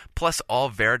 minutes. Plus,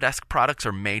 all Veridesk products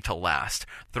are made to last.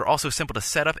 They're also simple to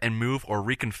set up and move or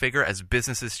reconfigure as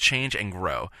businesses change and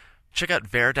grow. Check out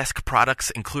Veridesk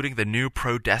products, including the new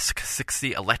ProDesk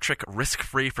 60 electric,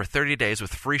 risk-free for 30 days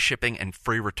with free shipping and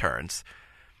free returns.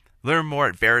 Learn more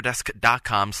at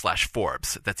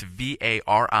veridesk.com/Forbes. That's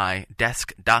VARI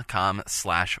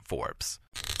desk.com/Forbes.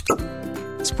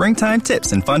 Springtime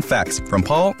tips and fun facts from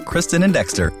Paul, Kristen, and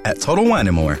Dexter at Total Wine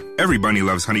 & More. Every bunny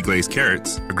loves honey glazed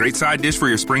carrots. A great side dish for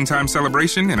your springtime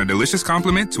celebration and a delicious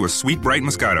complement to a sweet, bright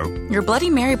Moscato. Your Bloody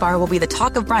Mary bar will be the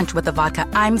talk of brunch with the vodka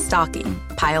I'm stocking.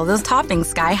 Pile those toppings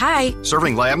sky high.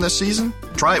 Serving lamb this season?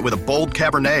 Try it with a bold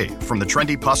Cabernet from the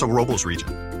trendy Paso Robles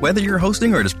region. Whether you're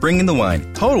hosting or just bringing the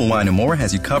wine, Total Wine & More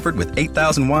has you covered with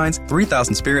 8,000 wines,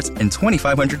 3,000 spirits, and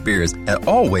 2,500 beers at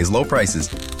always low prices.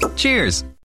 Cheers!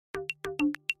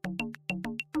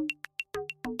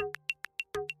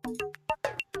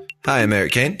 Hi, I'm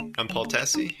Eric Kane. I'm Paul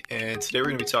Tassi, and today we're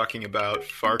going to be talking about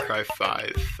Far Cry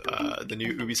 5, the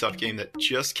new Ubisoft game that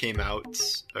just came out,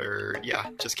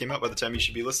 just came out by the time you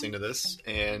should be listening to this,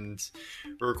 and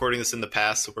we're recording this in the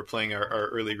past, so we're playing our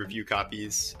early review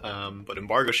copies, but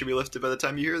embargo should be lifted by the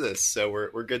time you hear this, so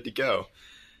we're good to go.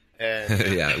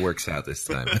 And yeah, it works out this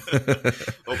time.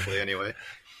 Hopefully, anyway.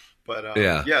 But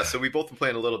so we've both been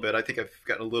playing a little bit. I think I've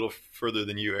gotten a little further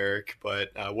than you, Eric. But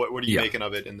what are you making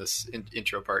of it in this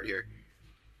intro part here?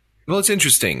 Well, it's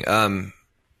interesting.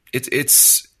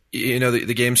 It's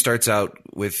the game starts out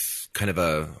with kind of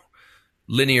a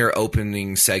linear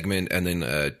opening segment and then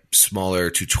a smaller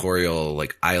tutorial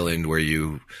like island where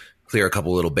you clear a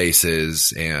couple little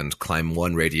bases and climb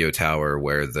one radio tower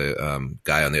where the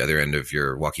guy on the other end of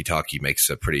your walkie-talkie makes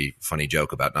a pretty funny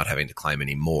joke about not having to climb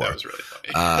anymore. That was really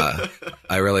funny.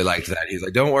 I really liked that. He's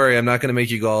like, "Don't worry, I'm not going to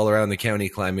make you go all around the county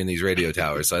climbing these radio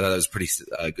towers." So I thought that was pretty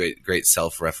great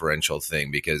self-referential thing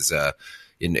because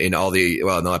in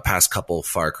the past couple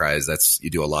Far Cries, you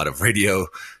do a lot of radio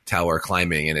tower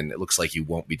climbing, and it looks like you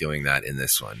won't be doing that in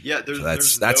this one. Yeah,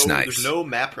 that's nice. There's no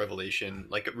map revelation,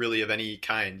 like really of any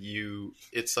kind.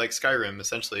 It's like Skyrim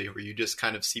essentially, where you just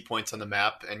kind of see points on the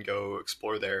map and go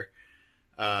explore there,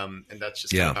 and that's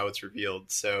just kind of how it's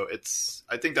revealed. So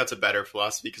I think that's a better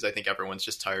philosophy because I think everyone's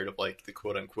just tired of like the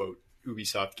quote unquote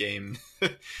Ubisoft game,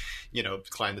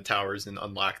 climb the towers and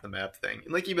unlock the map thing.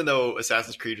 And like, even though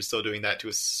Assassin's Creed is still doing that to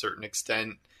a certain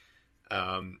extent,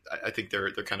 I think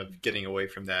they're kind of getting away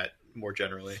from that more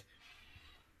generally.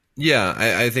 Yeah,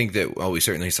 I think that we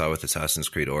certainly saw with Assassin's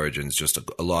Creed Origins just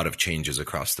a lot of changes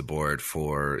across the board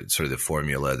for sort of the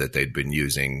formula that they'd been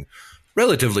using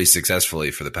relatively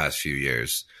successfully for the past few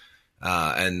years.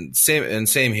 And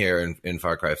same here in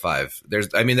Far Cry 5.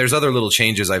 There's other little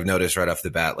changes I've noticed right off the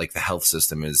bat, like the health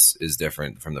system is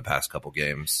different from the past couple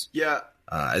games. Yeah.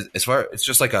 It's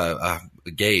just like a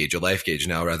life gauge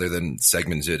now rather than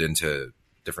segmented into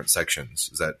different sections.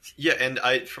 Is that? Yeah, and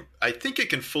I think it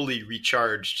can fully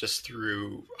recharge just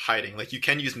through hiding. Like you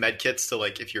can use med kits to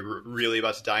like if you're really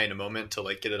about to die in a moment to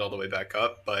like get it all the way back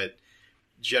up, but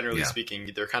generally speaking,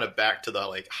 they're kind of back to the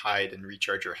like hide and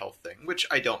recharge your health thing, which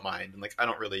I don't mind. And like I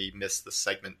don't really miss the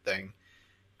segment thing.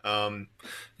 I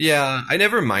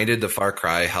never minded the Far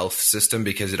Cry health system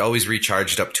because it always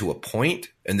recharged up to a point,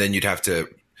 and then you'd have to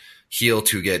heal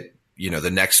to get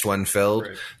the next one filled.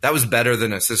 Right. That was better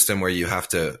than a system where you have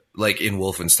to, like in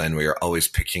Wolfenstein, where you're always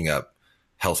picking up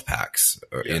health packs,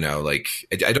 or I don't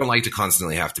like to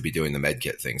constantly have to be doing the med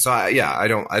kit thing. So I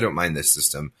don't mind this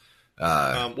system.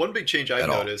 One big change I've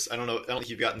noticed, I don't think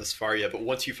you've gotten this far yet, but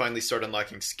once you finally start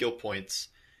unlocking skill points,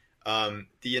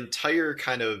 the entire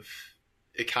kind of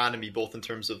economy, both in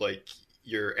terms of like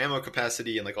your ammo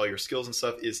capacity and like all your skills and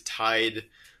stuff, is tied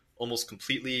almost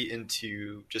completely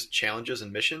into just challenges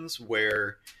and missions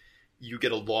where you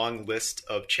get a long list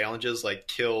of challenges like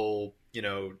kill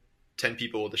 10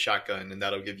 people with a shotgun and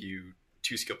that'll give you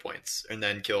 2 skill points, and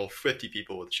then kill 50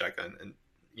 people with a shotgun and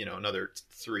another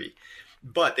 3.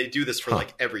 But they do this for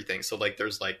like everything. So like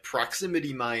there's like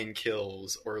proximity mine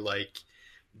kills, or like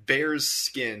bears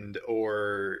skinned,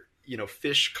 or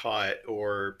fish caught,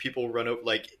 or people run over.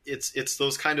 Like it's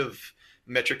those kind of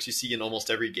metrics you see in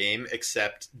almost every game,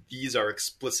 except these are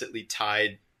explicitly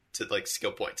tied to like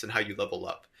skill points and how you level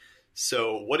up.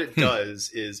 So what it does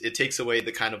is it takes away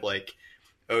the kind of like,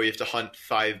 oh, you have to hunt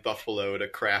 5 buffalo to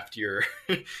craft your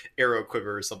arrow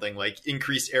quiver or something. Like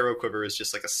increased arrow quiver is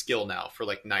just like a skill now for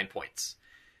like 9 points,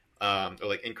 or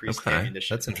like increased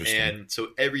ammunition. That's interesting. And so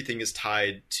everything is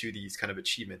tied to these kind of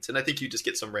achievements. And I think you just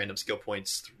get some random skill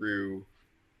points through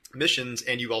missions,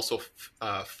 and you also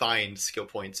find skill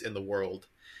points in the world,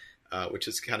 which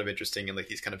is kind of interesting. And like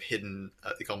these kind of hidden,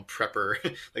 they call them prepper,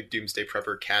 like doomsday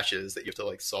prepper caches that you have to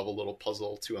like solve a little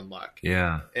puzzle to unlock.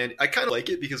 Yeah. And I kind of like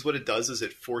it because what it does is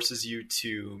it forces you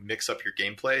to mix up your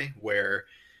gameplay where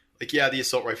like, yeah, the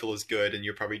assault rifle is good and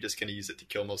you're probably just going to use it to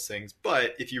kill most things.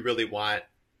 But if you really want,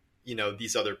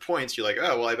 these other points, you're like,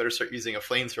 oh, well, I better start using a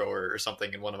flamethrower or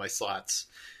something in one of my slots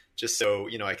just so,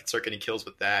 I can start getting kills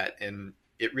with that. And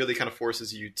it really kind of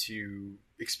forces you to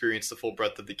experience the full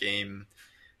breadth of the game,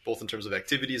 both in terms of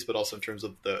activities, but also in terms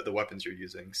of the weapons you're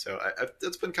using. So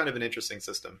that's been kind of an interesting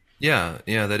system. Yeah,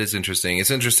 that is interesting.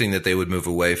 It's interesting that they would move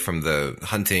away from the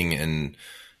hunting and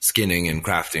skinning and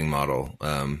crafting model.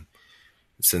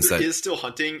 Since there is still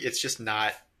hunting, it's just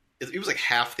not. It was like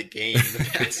half the game in the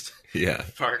past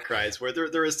Far Cries, where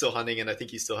there is still hunting, and I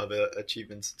think you still have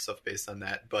achievements and stuff based on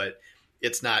that, but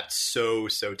it's not so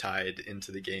tied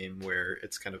into the game where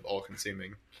it's kind of all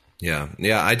consuming. Yeah.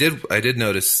 I did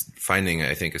notice finding,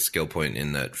 I think, a skill point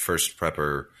in that first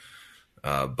prepper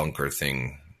bunker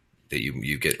thing that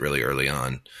you get really early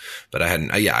on, but I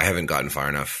haven't gotten far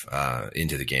enough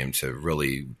into the game to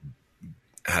really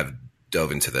have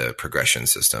dove into the progression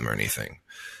system or anything.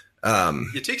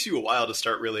 It takes you a while to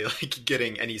start really like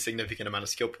getting any significant amount of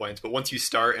skill points, but once you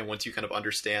start and once you kind of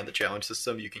understand the challenge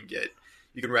system, you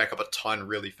can rack up a ton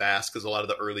really fast, because a lot of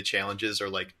the early challenges are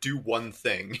like do one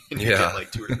thing and you get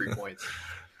like 2 or 3 points.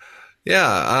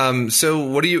 Yeah. So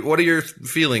what are your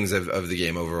feelings of the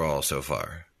game overall so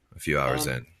far? A few hours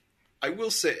in. I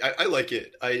will say I like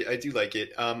it. I do like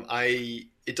it.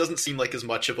 It doesn't seem like as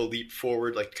much of a leap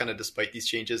forward, like kind of despite these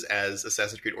changes, as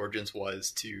Assassin's Creed Origins was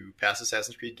to past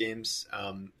Assassin's Creed games.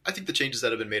 I think the changes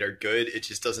that have been made are good. It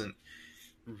just doesn't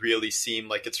really seem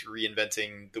like it's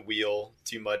reinventing the wheel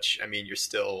too much. I mean, you're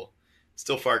still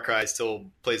Far Cry, still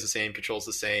plays the same, controls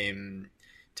the same,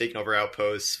 taking over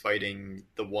outposts, fighting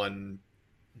the one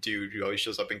dude who always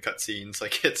shows up in cutscenes.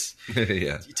 Like it's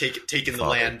taking the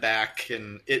land back,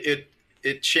 and it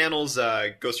channels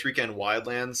Ghost Recon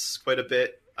Wildlands quite a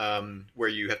bit, where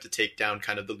you have to take down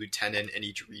kind of the lieutenant in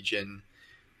each region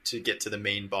to get to the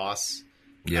main boss.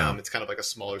 Yeah, it's kind of like a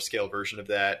smaller scale version of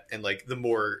that, and like the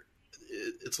more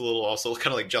it's a little also kind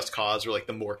of like Just Cause, where like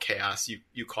the more chaos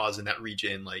you cause in that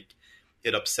region, like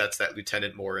it upsets that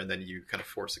lieutenant more, and then you kind of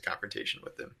force a confrontation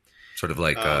with him. Sort of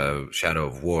like Shadow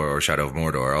of War or Shadow of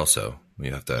Mordor. Also,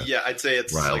 you have to. Yeah, I'd say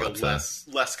it's like a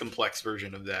less complex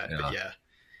version of that. Yeah. But yeah,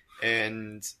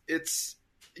 and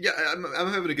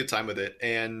I'm having a good time with it.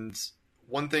 And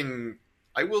one thing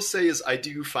I will say is I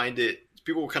do find it.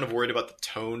 People were kind of worried about the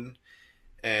tone,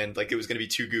 and like it was going to be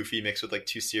too goofy mixed with like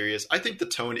too serious. I think the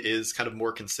tone is kind of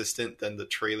more consistent than the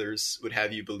trailers would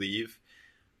have you believe.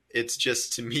 It's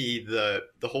just, to me, the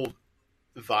whole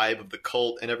vibe of the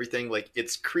cult and everything, like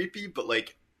it's creepy, but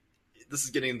like this is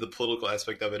getting the political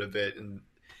aspect of it a bit, and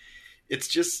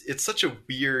it's such a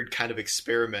weird kind of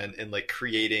experiment in like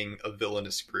creating a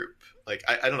villainous group. Like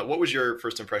I don't know, what was your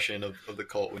first impression of the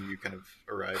cult when you kind of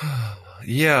arrived?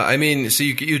 Yeah, I mean, so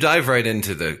you dive right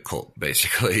into the cult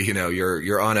basically. You know,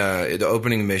 you're on the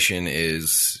opening mission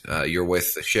is you're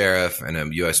with the sheriff and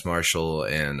a U.S. Marshal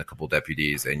and a couple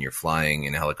deputies, and you're flying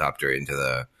in a helicopter into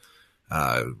the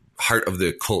heart of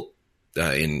the cult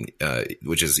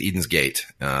which is Eden's Gate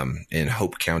in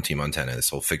Hope County, Montana, this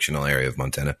whole fictional area of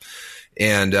Montana.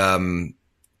 And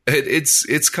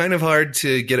it's kind of hard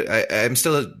to get. I'm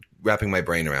still wrapping my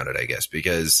brain around it, I guess,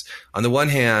 because on the one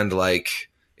hand, like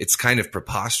it's kind of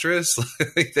preposterous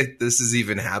like that this is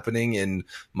even happening in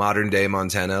modern day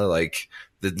Montana. Like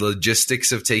the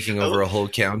logistics of taking over a whole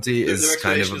county is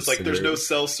kind of like there's no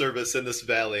cell service in this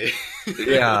valley.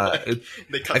 Yeah, like,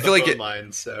 they cut the phone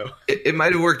lines, so it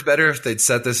might have worked better if they'd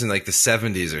set this in like the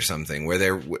 70s or something,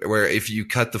 where if you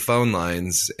cut the phone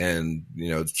lines and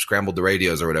scrambled the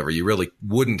radios or whatever, you really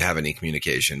wouldn't have any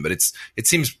communication. But it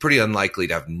seems pretty unlikely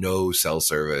to have no cell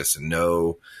service and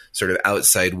no sort of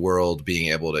outside world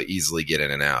being able to easily get in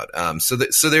and out. So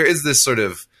there is this sort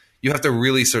of. You have to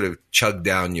really sort of chug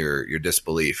down your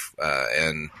disbelief. But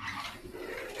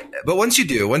once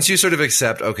you sort of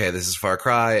accept, okay, this is Far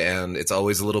Cry and it's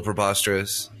always a little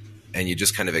preposterous, and you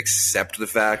just kind of accept the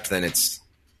fact, then it's...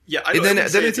 Yeah, I don't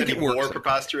say it's any more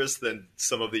preposterous than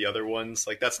some of the other ones.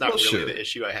 Like, that's not really the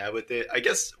issue I have with it. I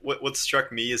guess what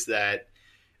struck me is that,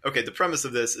 okay, the premise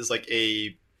of this is like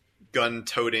a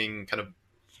gun-toting, kind of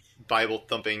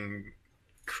Bible-thumping,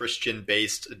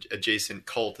 Christian-based adjacent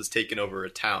cult has taken over a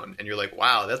town, and you're like,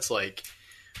 wow, that's like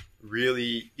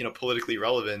really politically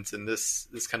relevant in this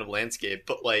kind of landscape.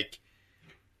 But like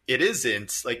it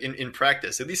isn't, like in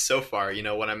practice, at least so far.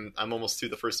 When I'm almost through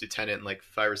the first lieutenant in like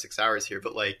 5 or 6 hours here,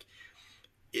 but like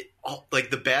like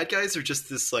the bad guys are just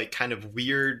this like kind of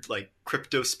weird like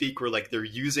crypto speak where like they're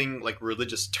using like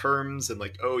religious terms and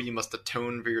like, oh, you must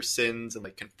atone for your sins and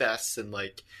like confess and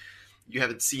like you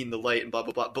haven't seen the light and blah,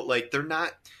 blah, blah. But like,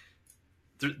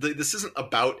 this isn't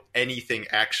about anything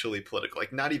actually political,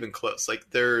 like not even close. Like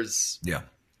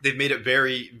they've made it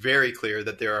very, very clear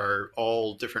that there are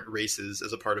all different races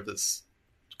as a part of this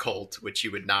cult, which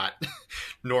you would not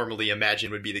normally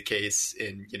imagine would be the case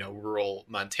in, rural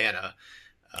Montana.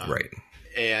 Right.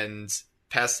 And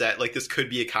past that, like this could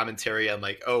be a commentary on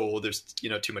like, oh, well, there's,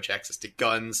 too much access to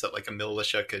guns that like a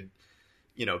militia could,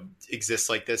 exist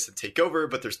like this and take over,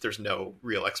 but there's no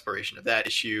real exploration of that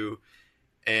issue,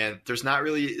 and there's not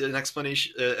really an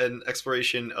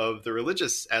exploration of the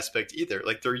religious aspect either.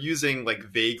 Like they're using like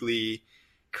vaguely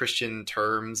Christian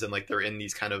terms, and like they're in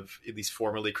these kind of at least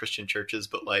formerly Christian churches,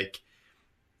 but like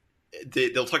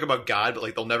they'll talk about God, but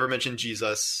like they'll never mention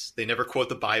Jesus. They never quote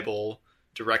the Bible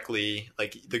directly.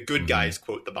 Like the good guys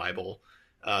quote the Bible,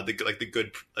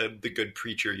 the good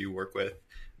preacher you work with.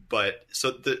 But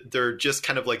so they're just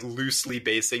kind of like loosely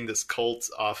basing this cult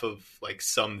off of like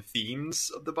some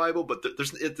themes of the Bible. But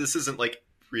this isn't like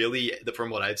really,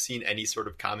 from what I've seen, any sort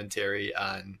of commentary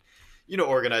on,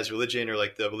 organized religion or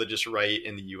like the religious right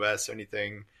in the U.S. or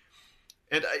anything.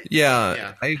 And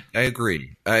I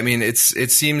agree. I mean, it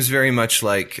seems very much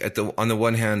like on the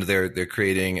one hand, they're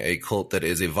creating a cult that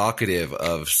is evocative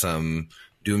of some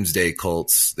doomsday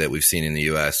cults that we've seen in the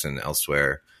U.S. and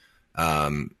elsewhere.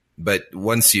 But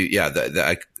once the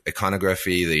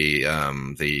iconography, the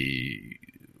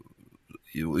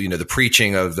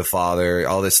preaching of the Father,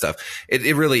 all this stuff,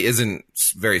 it really isn't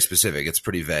very specific. It's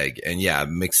pretty vague. And yeah,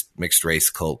 mixed race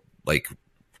cult, like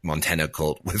Montana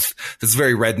cult with this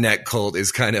very redneck cult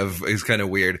is kind of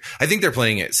weird. I think they're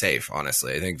playing it safe,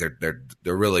 honestly. I think they're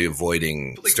really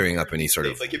avoiding stirring up any sort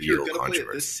of like if you're real going to play it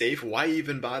controversy. this safe, why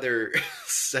even bother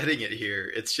setting it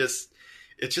here? It's just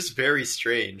very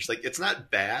strange. Like, it's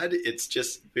not bad. It's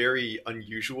just very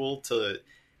unusual to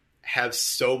have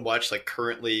so much like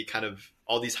currently kind of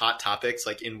all these hot topics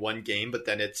like in one game, but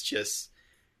then it's just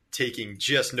taking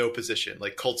just no position.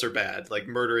 Like, cults are bad, like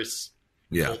murderous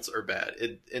cults are bad.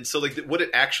 And so like what it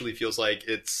actually feels like,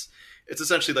 it's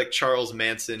essentially like Charles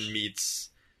Manson meets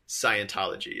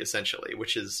Scientology, essentially,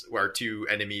 which is our two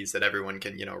enemies that everyone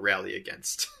can, rally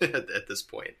against at this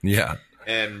point. Yeah.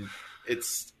 And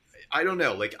I don't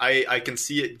know, like I can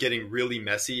see it getting really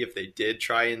messy if they did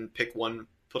try and pick one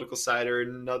political side or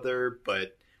another,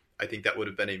 but I think that would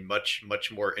have been a much,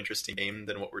 much more interesting game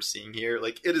than what we're seeing here.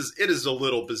 Like, it is a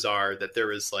little bizarre that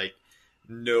there is like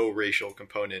no racial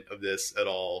component of this at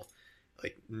all.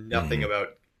 Like, nothing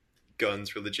about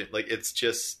guns, religion. Like, it's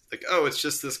just like, oh, it's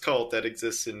just this cult that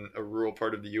exists in a rural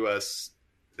part of the US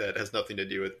that has nothing to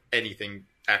do with anything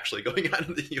actually going on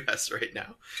in the US right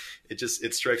now. It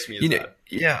strikes me as odd.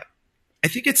 Yeah. I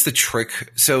think it's the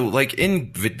trick. So like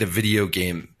in the video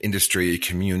game industry,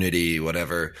 community,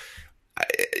 whatever,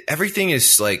 everything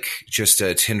is like just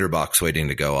a tinderbox waiting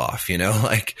to go off,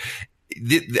 like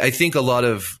I think a lot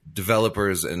of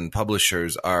developers and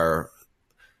publishers are,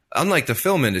 unlike the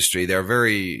film industry, they're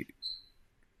very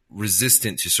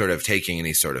resistant to sort of taking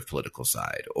any sort of political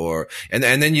side, and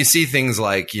then you see things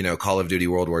like, Call of Duty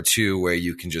World War II, where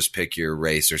you can just pick your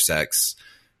race or sex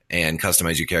and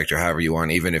customize your character however you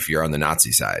want, even if you're on the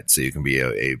Nazi side. So you can be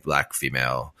a black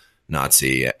female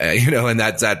Nazi, and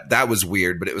that was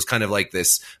weird, but it was kind of like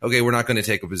this, okay, we're not going to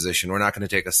take a position. We're not going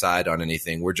to take a side on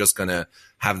anything. We're just going to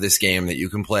have this game that you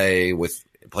can play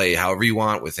however you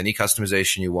want with any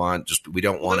customization you want. Just, we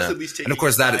don't want to, and of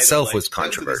course that itself was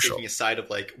controversial. Taking a side of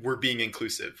like, we're being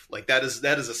inclusive. Like that is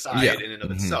a side in and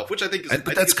of itself, which I think is,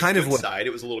 but that's kind of what side.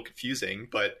 It was a little confusing,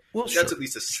 but that's at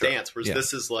least a stance. Whereas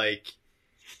this is like,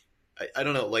 I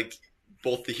don't know, like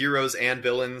both the heroes and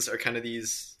villains are kind of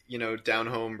these, down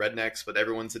home rednecks, but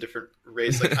everyone's a different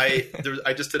race. Like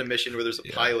I just did a mission where there's a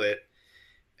pilot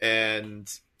and,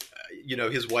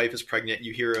 his wife is pregnant.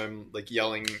 You hear him like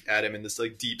yelling at him in this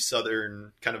like deep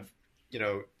Southern kind of,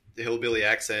 the hillbilly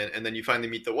accent. And then you finally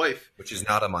meet the wife, which is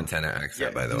not a Montana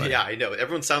accent, by the way. Yeah, I know.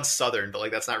 Everyone sounds Southern, but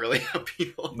like, that's not really how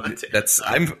people in Montana.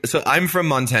 I'm from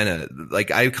Montana.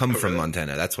 Like I come from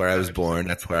Montana. That's where I was born.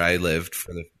 That's where I lived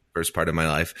for the first part of my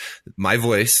life. My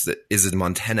voice is a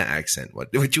Montana accent.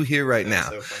 What you hear right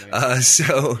now?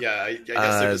 So yeah, I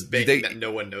guess they're just banking that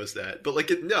no one knows that. But like,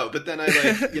 but then I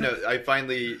like, I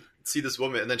finally see this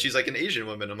woman, and then she's like an Asian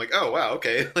woman. I'm like, oh wow,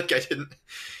 okay. Like I didn't,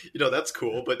 that's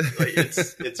cool. But like,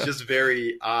 it's just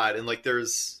very odd. And like,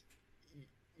 there's,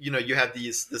 you have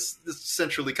this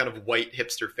centrally kind of white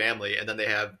hipster family, and then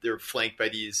they're flanked by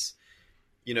these,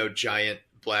 giant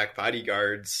black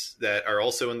bodyguards that are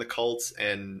also in the cult,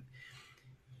 and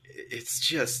it's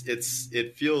just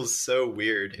it feels so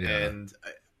weird. And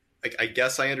I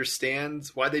guess I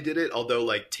understand why they did it, although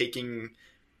like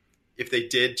if they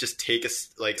did just take a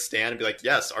stand and be like,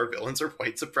 yes, our villains are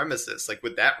white supremacists, like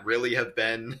would that really have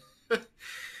been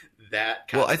that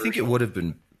well, I think it would have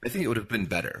been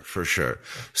better for sure.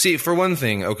 See, for one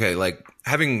thing, okay, like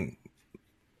having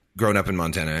grown up in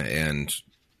Montana and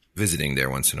visiting there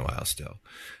once in a while still.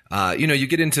 You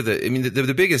get into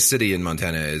the biggest city in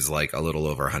Montana is like a little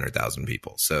over 100,000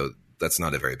 people. So that's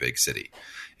not a very big city.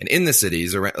 And in the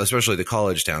cities, especially the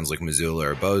college towns like Missoula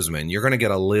or Bozeman, you're going to get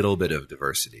a little bit of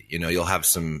diversity. You'll have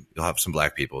some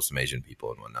black people, some Asian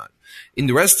people and whatnot. In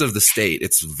the rest of the state,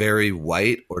 it's very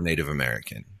white or Native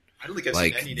American. I don't think I've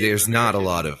seen any there's not a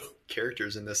lot of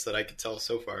characters in this that I could tell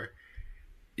so far.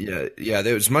 Yeah.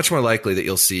 There's much more likely that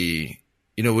you'll see.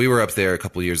 We were up there a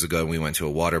couple of years ago and we went to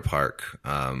a water park,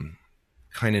 kind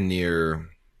of near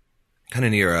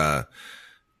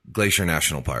Glacier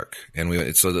National Park. And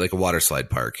it's like a water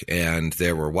slide park, and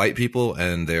there were white people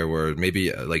and there were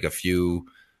maybe like a few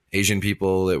Asian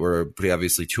people that were pretty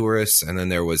obviously tourists. And then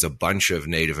there was a bunch of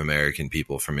Native American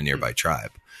people from a nearby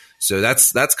tribe. So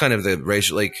that's kind of the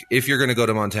racial, like if you're going to go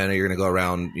to Montana, you're going to go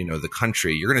around, the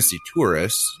country, you're going to see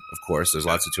tourists. Of course, there's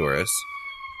lots of tourists.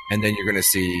 And then you're going to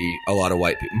see a lot of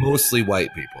white people, mostly white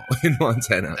people in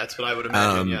Montana. That's what I would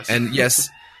imagine, yes. And yes,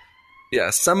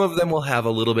 some of them will have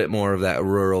a little bit more of that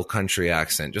rural country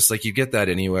accent, just like you get that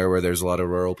anywhere where there's a lot of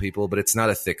rural people, but it's not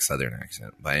a thick Southern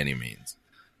accent by any means.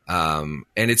 And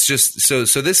it's just, so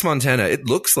this Montana, it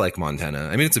looks like Montana.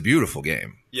 I mean, it's a beautiful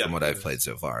game from what I've played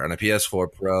so far. On a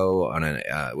PS4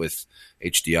 Pro, with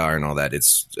HDR and all that,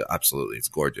 it's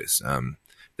gorgeous.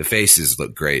 The faces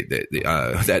look great.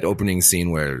 That opening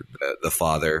scene where the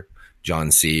father,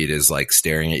 John Seed, is like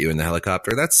staring at you in the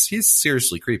helicopter. He's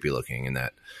seriously creepy looking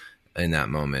in that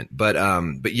moment. But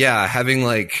yeah, having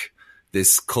like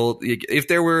this cult, if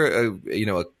there were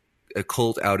a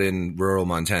cult out in rural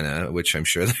Montana, which I'm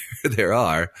sure there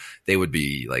are, they would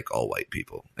be like all white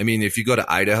people. I mean, if you go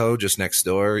to Idaho, just next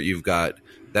door,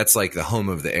 that's like the home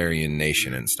of the Aryan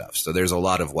Nation and stuff. So there's a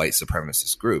lot of white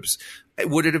supremacist groups.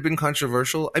 Would it have been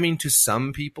controversial? I mean, to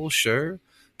some people, sure,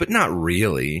 but not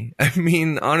really. I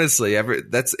mean, honestly,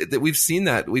 we've seen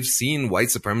that. We've seen white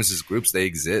supremacist groups. They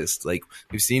exist. Like,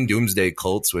 we've seen doomsday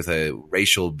cults with a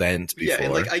racial bent before. Yeah,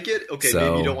 and like I get, okay,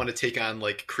 maybe you don't want to take on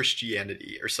like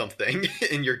Christianity or something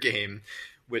in your game,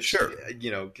 which sure,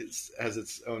 has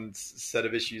its own set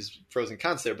of issues, pros and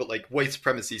cons there. But like white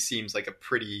supremacy seems like a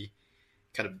pretty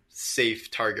kind of safe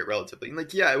target relatively. And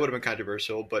like, yeah, it would have been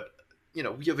controversial, but you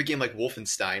have a game like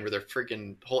Wolfenstein where their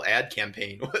freaking whole ad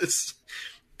campaign was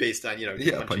based on,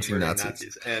 punching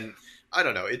Nazis. And I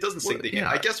don't know, it doesn't sink the game.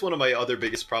 I guess one of my other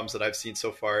biggest problems that I've seen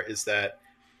so far is that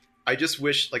I just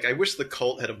wish the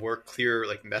cult had a more clear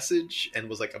like message and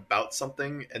was like about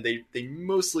something, and they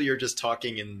mostly are just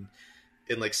talking in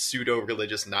like pseudo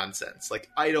religious nonsense. Like,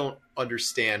 I don't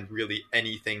understand really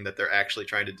anything that they're actually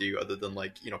trying to do other than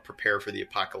like, prepare for the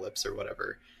apocalypse or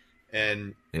whatever.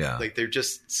 And like they're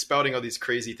just spouting all these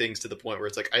crazy things to the point where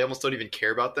it's like I almost don't even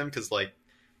care about them because like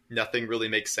nothing really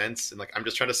makes sense, and like I'm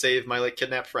just trying to save my like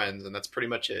kidnapped friends, and that's pretty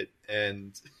much it.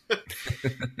 And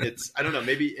it's, I don't know,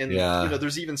 maybe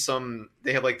there's even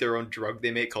they have like their own drug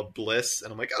they make called Bliss,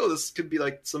 and I'm like, oh, this could be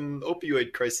like some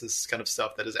opioid crisis kind of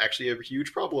stuff that is actually a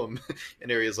huge problem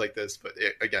in areas like this. But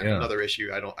again, another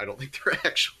issue I don't think they're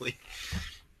actually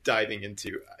diving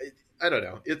into. I don't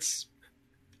know.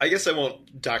 I guess I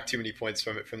won't dock too many points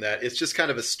from that. It's just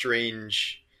kind of a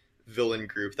strange villain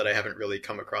group that I haven't really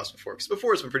come across before. Because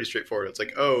before it's been pretty straightforward. It's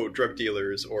like, oh, drug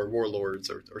dealers or warlords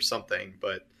or something.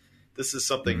 But this is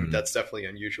something that's definitely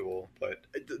unusual. But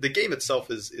the game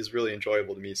itself is really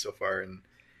enjoyable to me so far. And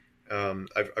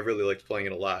I've really liked playing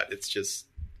it a lot. It's just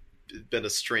been a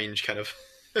strange kind of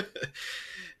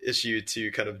issue to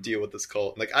kind of deal with this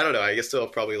cult. Like, I don't know, I guess still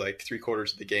have probably like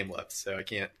 3/4 of the game left, so I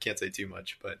can't say too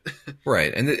much, but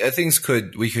right. And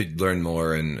we could learn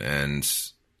more, and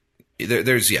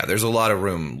there's a lot of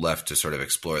room left to sort of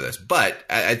explore this. But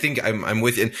I think I'm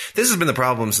with you. And this has been the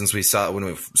problem since we saw when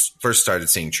we first started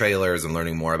seeing trailers and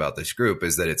learning more about this group,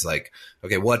 is that it's like,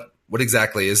 okay, what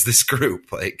exactly is this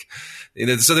group? Like,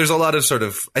 so there's a lot of sort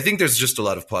of, I think there's just a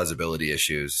lot of plausibility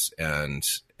issues, and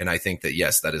I think that,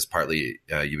 yes, that is partly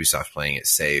Ubisoft playing it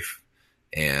safe.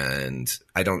 And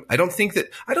I don't think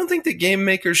that game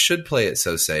makers should play it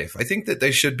so safe. I think that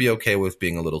they should be okay with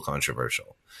being a little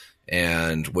controversial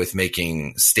and with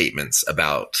making statements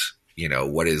about,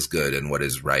 what is good and what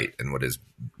is right and what is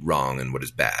wrong and what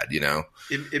is bad,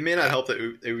 It may not help that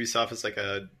Ubisoft is like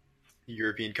a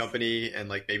European company, and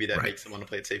like maybe that makes them want to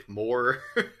play it safe more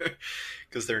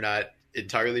because they're not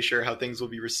entirely sure how things will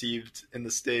be received in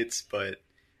the States. But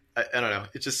I don't know.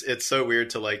 It's so weird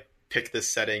to like pick this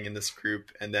setting in this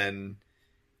group and then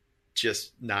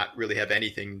just not really have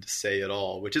anything to say at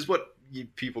all, which is what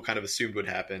people kind of assumed would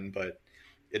happen. But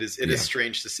it is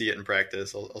strange to see it in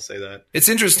practice. I'll say that. It's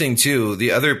interesting too.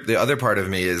 The other part of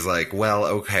me is like, well,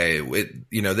 okay,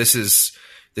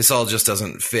 this all just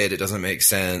doesn't fit. It doesn't make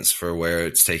sense for where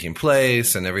it's taking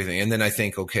place and everything. And then I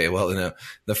think, okay, well,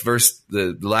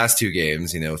 the last two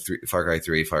games, Far Cry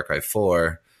 3, Far Cry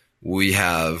 4, we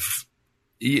have,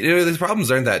 the problems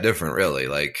aren't that different really.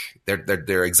 Like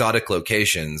they're exotic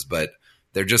locations, but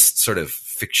they're just sort of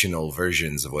fictional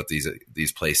versions of what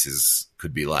these places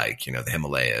could be like, the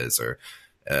Himalayas or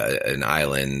an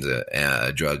island,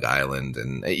 a drug island.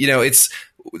 And, it's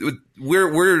a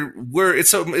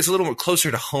little more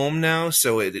closer to home now.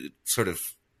 So it sort of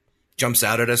jumps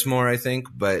out at us more, I think.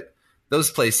 But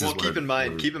those places. Well, keep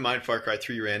in mind, Far Cry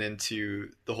 3 ran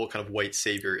into the whole kind of white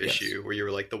savior issue, where you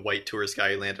were like the white tourist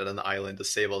guy who landed on the island to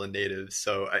save all the natives.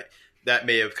 So that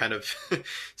may have kind of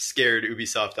scared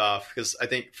Ubisoft off, because I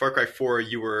think Far Cry 4,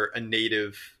 you were a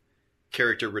native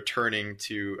character returning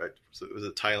to was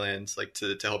it Thailand, like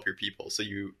to help your people. So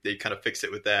they kind of fixed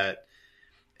it with that,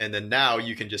 and then now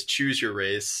you can just choose your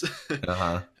race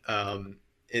at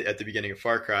the beginning of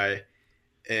Far Cry,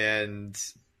 and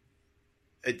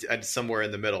it's somewhere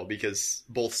in the middle, because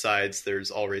both sides, there's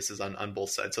all races on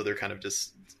both sides, so they're kind of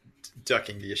just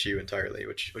ducking the issue entirely,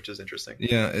 which is interesting.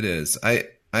 Yeah, it is. I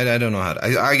don't know how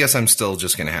to. I guess I'm still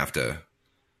just going to have to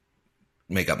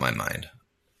make up my mind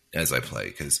as I play,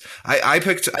 because I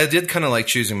did kind of like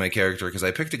choosing my character, because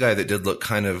I picked a guy that did look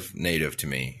kind of native to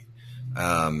me,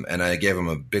 and I gave him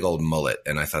a big old mullet,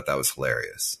 and I thought that was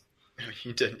hilarious.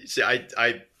 You didn't see.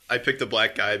 I picked a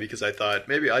black guy because I thought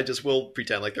maybe I just will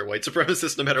pretend like they're white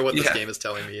supremacists no matter what this game is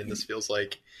telling me, and this feels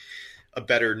like a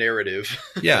better narrative.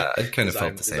 Yeah, I kind of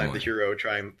felt the same way. I'm the hero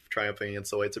triumphing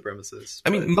against the white supremacists. I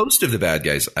mean, most of the bad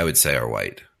guys, I would say, are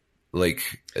white. Like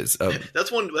that's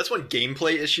one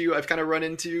gameplay issue I've kind of run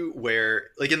into,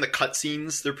 where like in the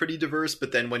cutscenes they're pretty diverse,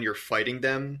 but then when you're fighting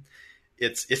them,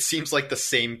 it seems like the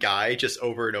same guy just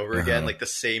over and over again, like the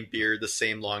same beard, the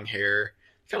same long hair.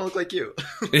 Kind of look like you.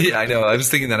 Yeah, I know. I was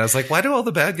thinking that. I was like, why do all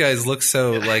the bad guys look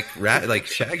so like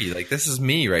shaggy? Like, this is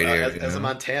me right here. As a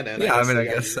Montana. Yeah, I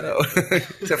guess so.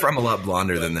 Except for I'm a lot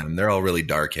blonder than them. They're all really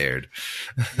dark haired.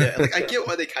 Yeah, like I get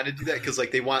why they kind of do that, because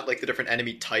like they want like the different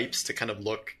enemy types to kind of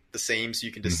look the same so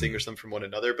you can distinguish them from one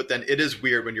another. But then it is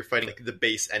weird when you're fighting like the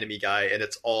base enemy guy and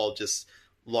it's all just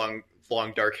long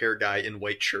dark hair guy in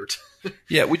white shirt.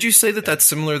 Yeah, would you say that that's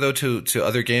similar though to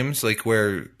other games, like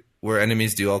where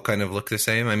enemies do all kind of look the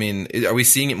same? I mean, are we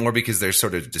seeing it more because they're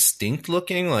sort of distinct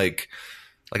looking? Like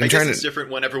I guess it's different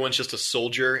when everyone's just a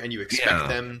soldier and you expect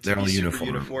them to be super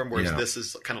uniform, whereas this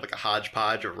is kind of like a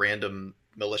hodgepodge of random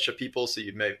militia people, so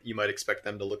you might expect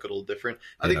them to look a little different.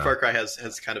 I think Far Cry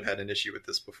has kind of had an issue with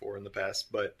this before in the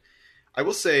past, but I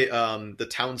will say the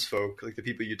townsfolk, like the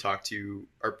people you talk to,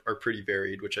 are pretty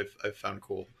varied, which I've found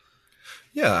cool.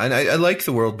 Yeah, and I like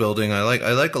the world building. I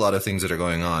like a lot of things that are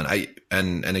going on.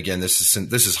 And again, this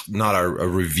is not a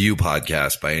review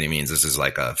podcast by any means. This is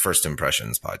like a first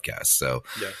impressions podcast. So,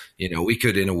 we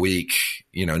could in a week,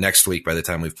 next week, by the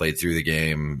time we've played through the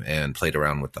game and played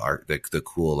around with the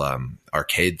cool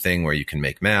arcade thing where you can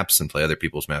make maps and play other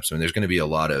people's maps. I mean, there's going to be a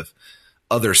lot of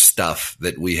other stuff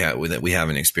that we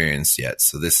haven't experienced yet.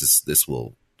 So this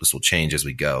will change as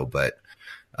we go, but.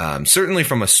 Certainly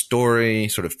from a story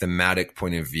sort of thematic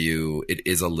point of view, it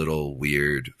is a little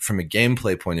weird. From a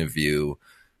gameplay point of view,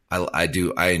 I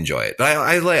enjoy it, but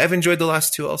I've enjoyed the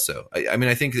last two also. I mean,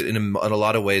 I think that in a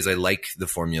lot of ways, I like the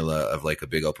formula of like a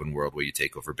big open world where you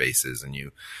take over bases and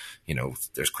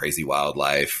there's crazy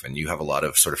wildlife and you have a lot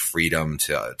of sort of freedom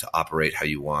to operate how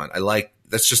you want.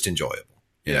 That's just enjoyable.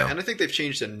 Yeah. And I think they've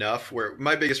changed enough where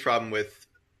my biggest problem with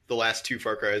the last two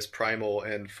Far Cry's, Primal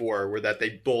and 4, were that they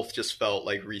both just felt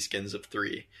like reskins of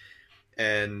 3,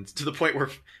 and to the point where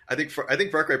I think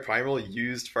Far Cry Primal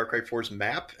used Far Cry 4's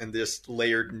map and just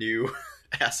layered new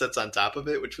assets on top of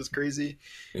it, which was crazy.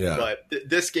 Yeah. But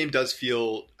this game does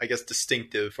feel, I guess,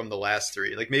 distinctive from the last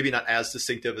 3. Like maybe not as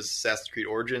distinctive as Assassin's Creed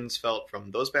Origins felt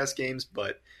from those past games,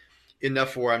 but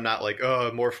enough where I'm not like,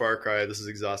 oh, more Far Cry, this is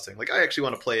exhausting. Like I actually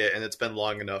want to play it, and it's been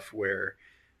long enough where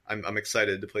I'm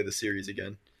excited to play the series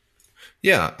again.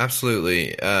 Yeah,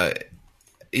 absolutely. It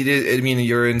is. I mean,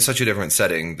 you're in such a different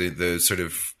setting. The sort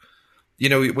of,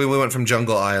 we went from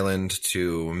jungle island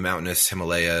to mountainous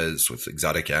Himalayas with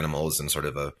exotic animals and sort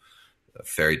of a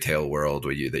fairy tale world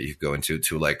that you go into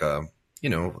to like a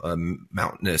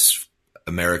mountainous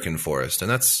American forest,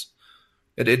 and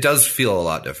it does feel a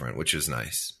lot different, which is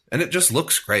nice, and it just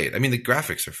looks great. I mean, the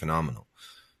graphics are phenomenal.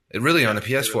 It really on a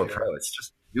PS4 Pro, it's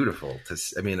just beautiful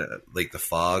like the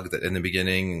fog that in the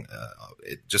beginning,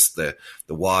 just the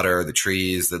water, the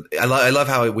trees. I love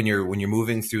how when you're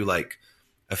moving through like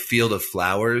a field of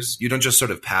flowers, you don't just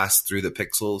sort of pass through the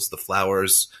pixels. The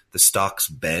flowers, the stalks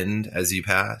bend as you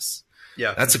pass.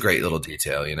 Yeah, that's a great little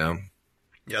detail, Yeah,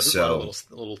 there's a lot of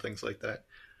little things like that.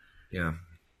 Yeah.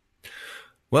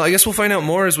 Well, I guess we'll find out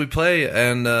more as we play,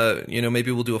 and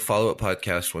maybe we'll do a follow-up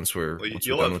podcast once we're done with this.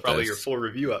 You'll have probably your full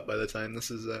review up by the time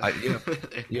this is.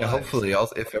 Yeah, hopefully,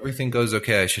 if everything goes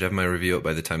okay, I should have my review up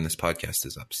by the time this podcast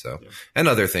is up. So, and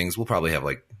other things, we'll probably have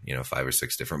 5 or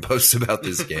 6 different posts about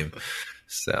this game.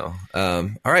 So, all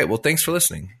right. Well, thanks for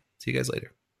listening. See you guys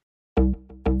later.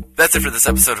 That's it for this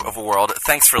episode of Overworld.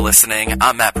 Thanks for listening.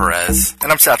 I'm Matt Perez.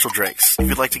 And I'm Satchel Drakes. If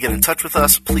you'd like to get in touch with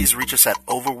us, please reach us at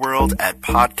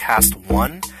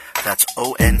overworld@podcast1. That's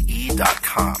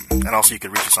ONE.com. And also you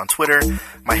can reach us on Twitter.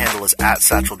 My handle is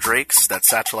 @SatchelDrakes. That's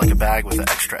Satchel like a bag with an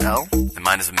extra L. And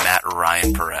mine is Matt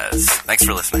Ryan Perez. Thanks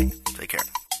for listening. Take care.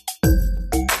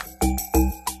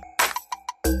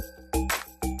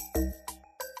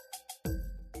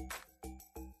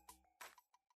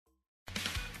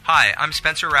 Hi, I'm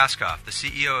Spencer Raskoff, the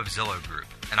CEO of Zillow Group,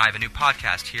 and I have a new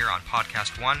podcast here on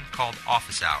Podcast One called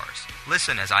Office Hours.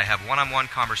 Listen as I have one-on-one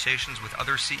conversations with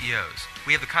other CEOs.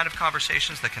 We have the kind of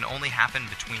conversations that can only happen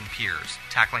between peers,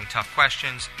 tackling tough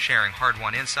questions, sharing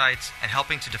hard-won insights, and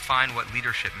helping to define what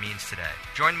leadership means today.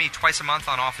 Join me twice a month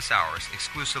on Office Hours,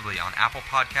 exclusively on Apple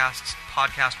Podcasts,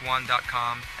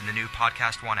 PodcastOne.com, and the new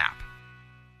Podcast One app.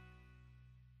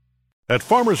 At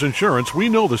Farmers Insurance, we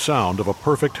know the sound of a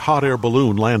perfect hot air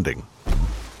balloon landing.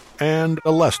 and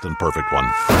a less than perfect one.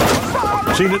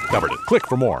 Seen it, covered it. Click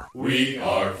for more. We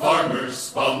are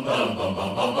farmers. Bum, bum, bum,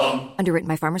 bum, bum, bum. Underwritten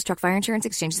by Farmers Truck Fire Insurance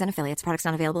Exchanges and Affiliates. Products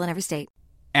not available in every state.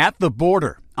 At the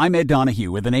border, I'm Ed Donahue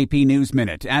with an AP News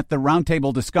Minute. At the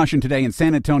roundtable discussion today in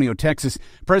San Antonio, Texas,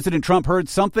 President Trump heard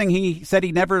something he said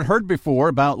he never heard before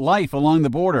about life along the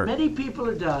border. Many people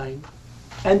are dying,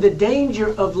 and the danger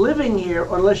of living here,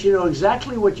 unless you know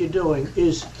exactly what you're doing,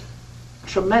 is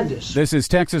tremendous. This is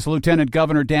Texas Lieutenant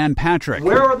Governor Dan Patrick.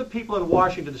 Where are the people in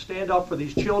Washington to stand up for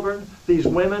these children, these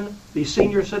women, these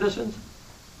senior citizens?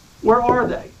 Where are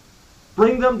they?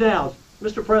 Bring them down.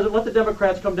 Mr. President, let the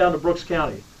Democrats come down to Brooks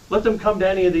County. Let them come to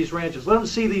any of these ranches. Let them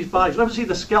see these bodies. Let them see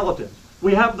the skeletons.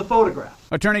 We have the photographs.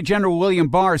 Attorney General William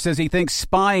Barr says he thinks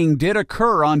spying did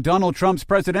occur on Donald Trump's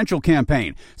presidential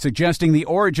campaign, suggesting the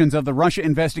origins of the Russia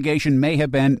investigation may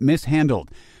have been mishandled.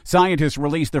 Scientists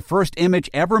released the first image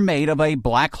ever made of a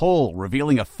black hole,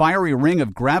 revealing a fiery ring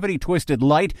of gravity-twisted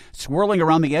light swirling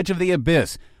around the edge of the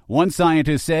abyss. One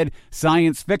scientist said,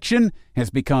 "Science fiction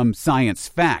has become science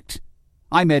fact."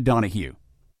 I'm Ed Donahue.